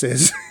whatever this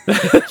is.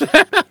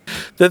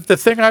 The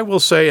thing I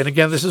will say, and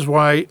again, this is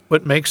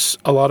what makes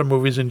a lot of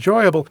movies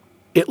enjoyable,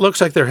 it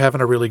looks like they're having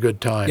a really good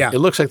time. Yeah. It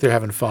looks like they're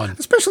having fun.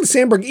 Especially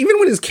Sandberg, even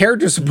when his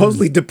character's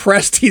supposedly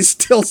depressed, he's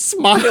still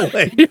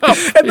smiling.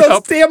 And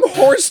those damn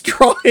horse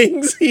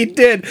drawings he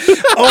did.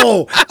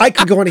 Oh, I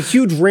could go on a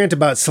huge rant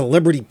about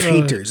celebrity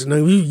painters.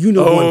 And you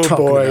know what I'm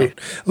talking about.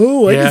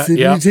 Oh, I decided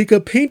to take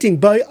up painting,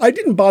 but I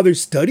didn't bother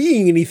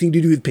studying anything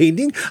to do with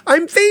painting.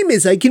 I'm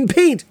famous. I can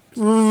paint.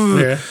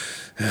 Yeah.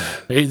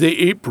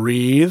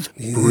 Breathe.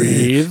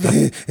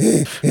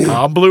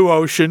 Calm blue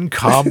ocean.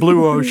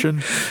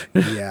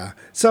 Yeah.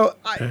 So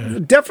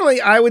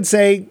definitely, I would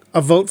say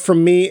a vote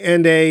from me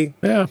and a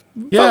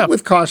vote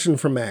with caution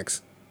from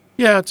Max.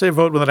 Yeah, I'd say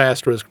vote with an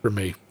asterisk for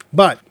me.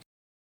 But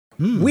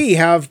we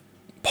have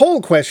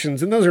poll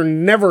questions, and those are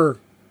never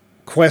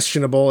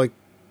questionable,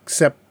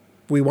 except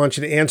we want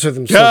you to answer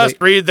them. Just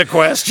read the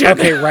question.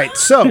 Okay, right.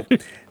 So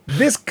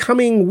this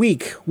coming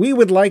week, we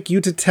would like you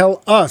to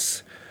tell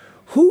us,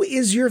 who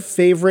is your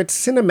favorite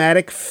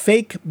cinematic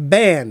fake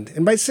band?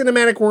 And by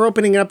cinematic, we're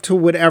opening up to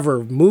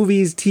whatever.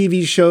 Movies,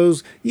 TV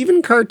shows,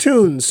 even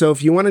cartoons. So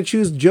if you want to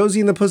choose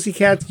Josie and the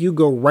Pussycats, you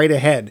go right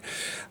ahead.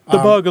 The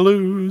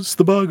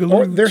Bugaloos.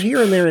 Or they're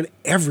here and there and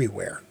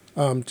everywhere.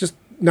 Just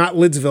not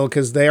Lidsville,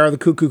 because they are the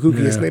Cuckoo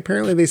Cookies, and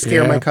apparently they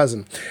scare my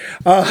cousin.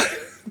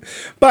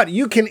 But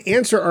you can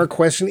answer our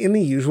question in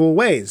the usual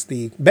ways,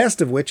 the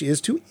best of which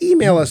is to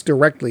email us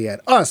directly at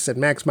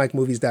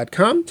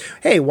us@maxmikemovies.com.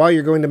 Hey, while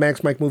you're going to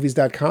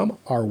maxmikemovies.com,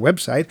 our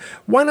website,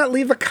 why not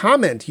leave a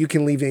comment? You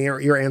can leave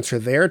your answer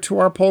there to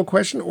our poll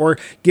question, or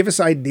give us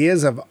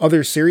ideas of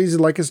other series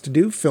you'd like us to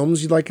do,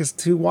 films you'd like us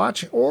to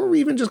watch, or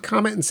even just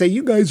comment and say,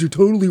 you guys are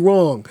totally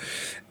wrong.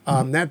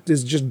 That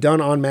is just done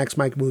on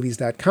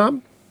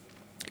maxmikemovies.com.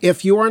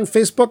 If you are on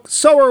Facebook,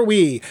 so are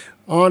we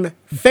on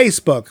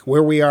Facebook,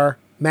 where we are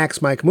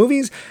Max Mike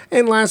Movies.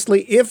 And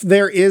lastly, if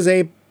there is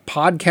a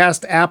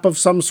podcast app of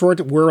some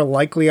sort, we're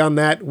likely on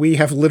that. We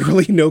have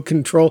literally no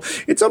control.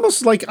 It's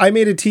almost like I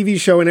made a TV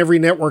show and every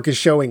network is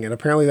showing it.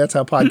 Apparently that's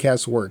how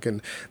podcasts work,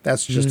 and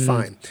that's just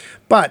fine.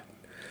 But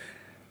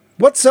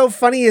what's so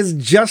funny is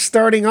just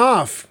starting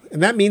off,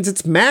 and that means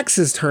it's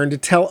Max's turn to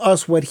tell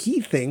us what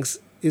he thinks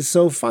is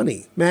so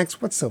funny.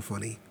 Max, what's so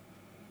funny?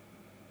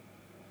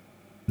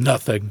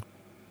 Nothing.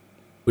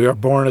 We are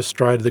born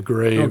astride the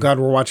grave. Oh, God,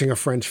 we're watching a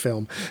French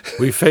film.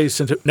 We face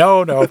into...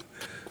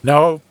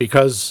 No,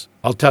 because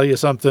I'll tell you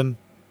something.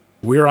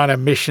 We're on a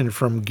mission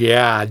from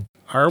God.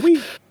 Are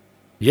we?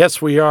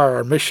 Yes, we are.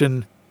 Our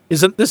mission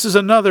isn't... This is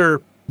another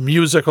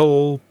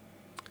musical,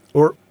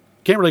 or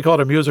can't really call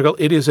it a musical.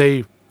 It is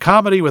a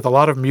comedy with a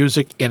lot of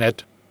music in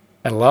it,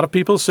 and a lot of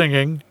people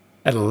singing,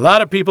 and a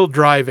lot of people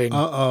driving.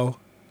 Uh-oh.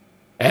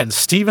 And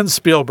Steven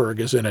Spielberg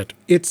is in it.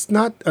 It's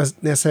not an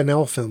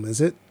SNL film,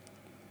 is it?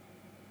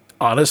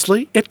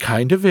 Honestly, it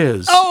kind of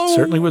is. Oh! It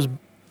certainly was.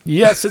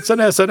 Yes, it's an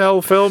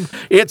SNL film.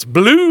 It's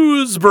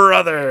Blues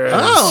Brothers.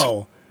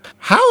 Oh!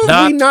 How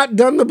have we not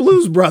done the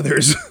Blues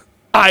Brothers?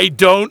 I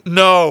don't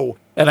know.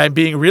 And I'm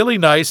being really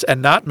nice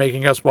and not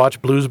making us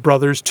watch Blues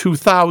Brothers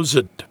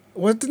 2000.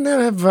 What, didn't that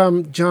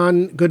have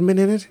John Goodman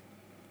in it?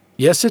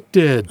 Yes, it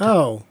did.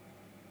 Oh.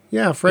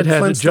 Yeah, Fred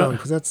Flintstone,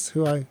 because that's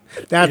who I...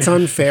 That's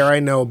unfair, I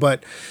know,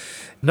 but...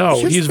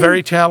 No, he's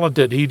very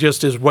talented. He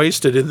just is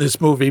wasted in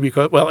this movie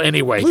because, well,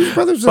 anyway. Blues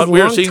Brothers but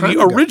we are seeing the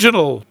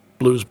original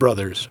Blues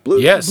Brothers.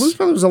 Yes. Blues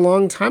Brothers was a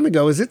long time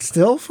ago. Is it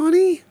still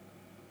funny?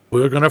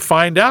 We're going to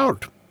find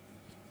out.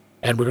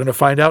 And we're going to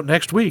find out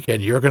next week,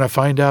 and you're going to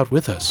find out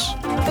with us.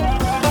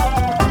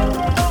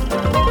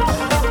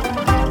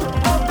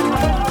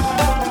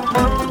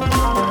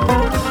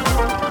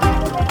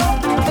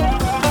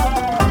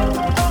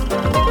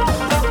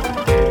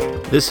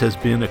 This has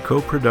been a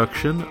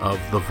co-production of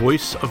The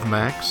Voice of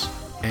Max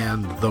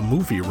and The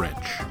Movie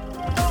Wrench.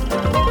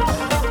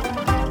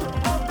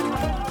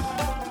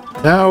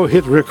 Now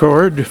hit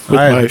record with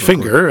my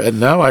finger, and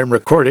now I'm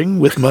recording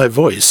with my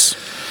voice.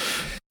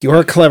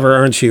 You're clever,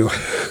 aren't you?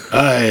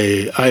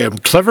 I am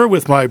clever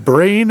with my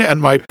brain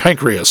and my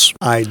pancreas.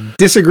 I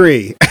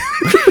disagree.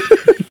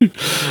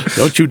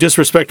 Don't you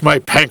disrespect my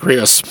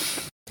pancreas.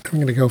 I'm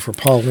going to go for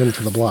Paul Lynde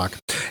for the block.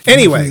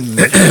 Anyway.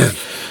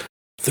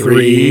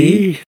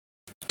 3,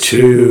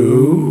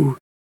 2...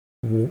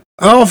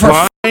 Oh, for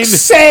fuck's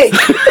sake!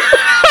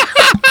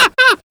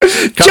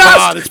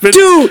 Just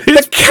do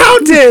the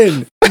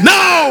counting!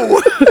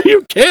 No!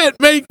 You can't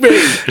make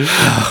me!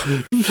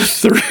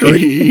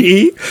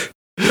 3...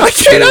 I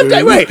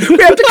can't. Wait,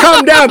 we have to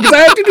calm down because I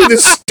have to do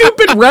this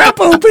stupid rap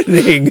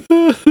opening.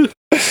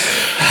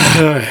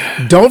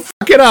 Don't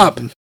fuck it up.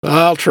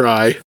 I'll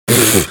try.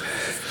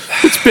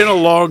 It's been a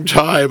long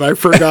time. I've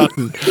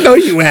forgotten. No,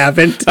 you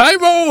haven't.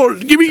 I'm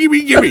old.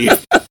 Gimme.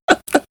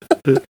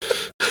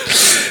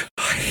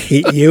 I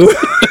hate you.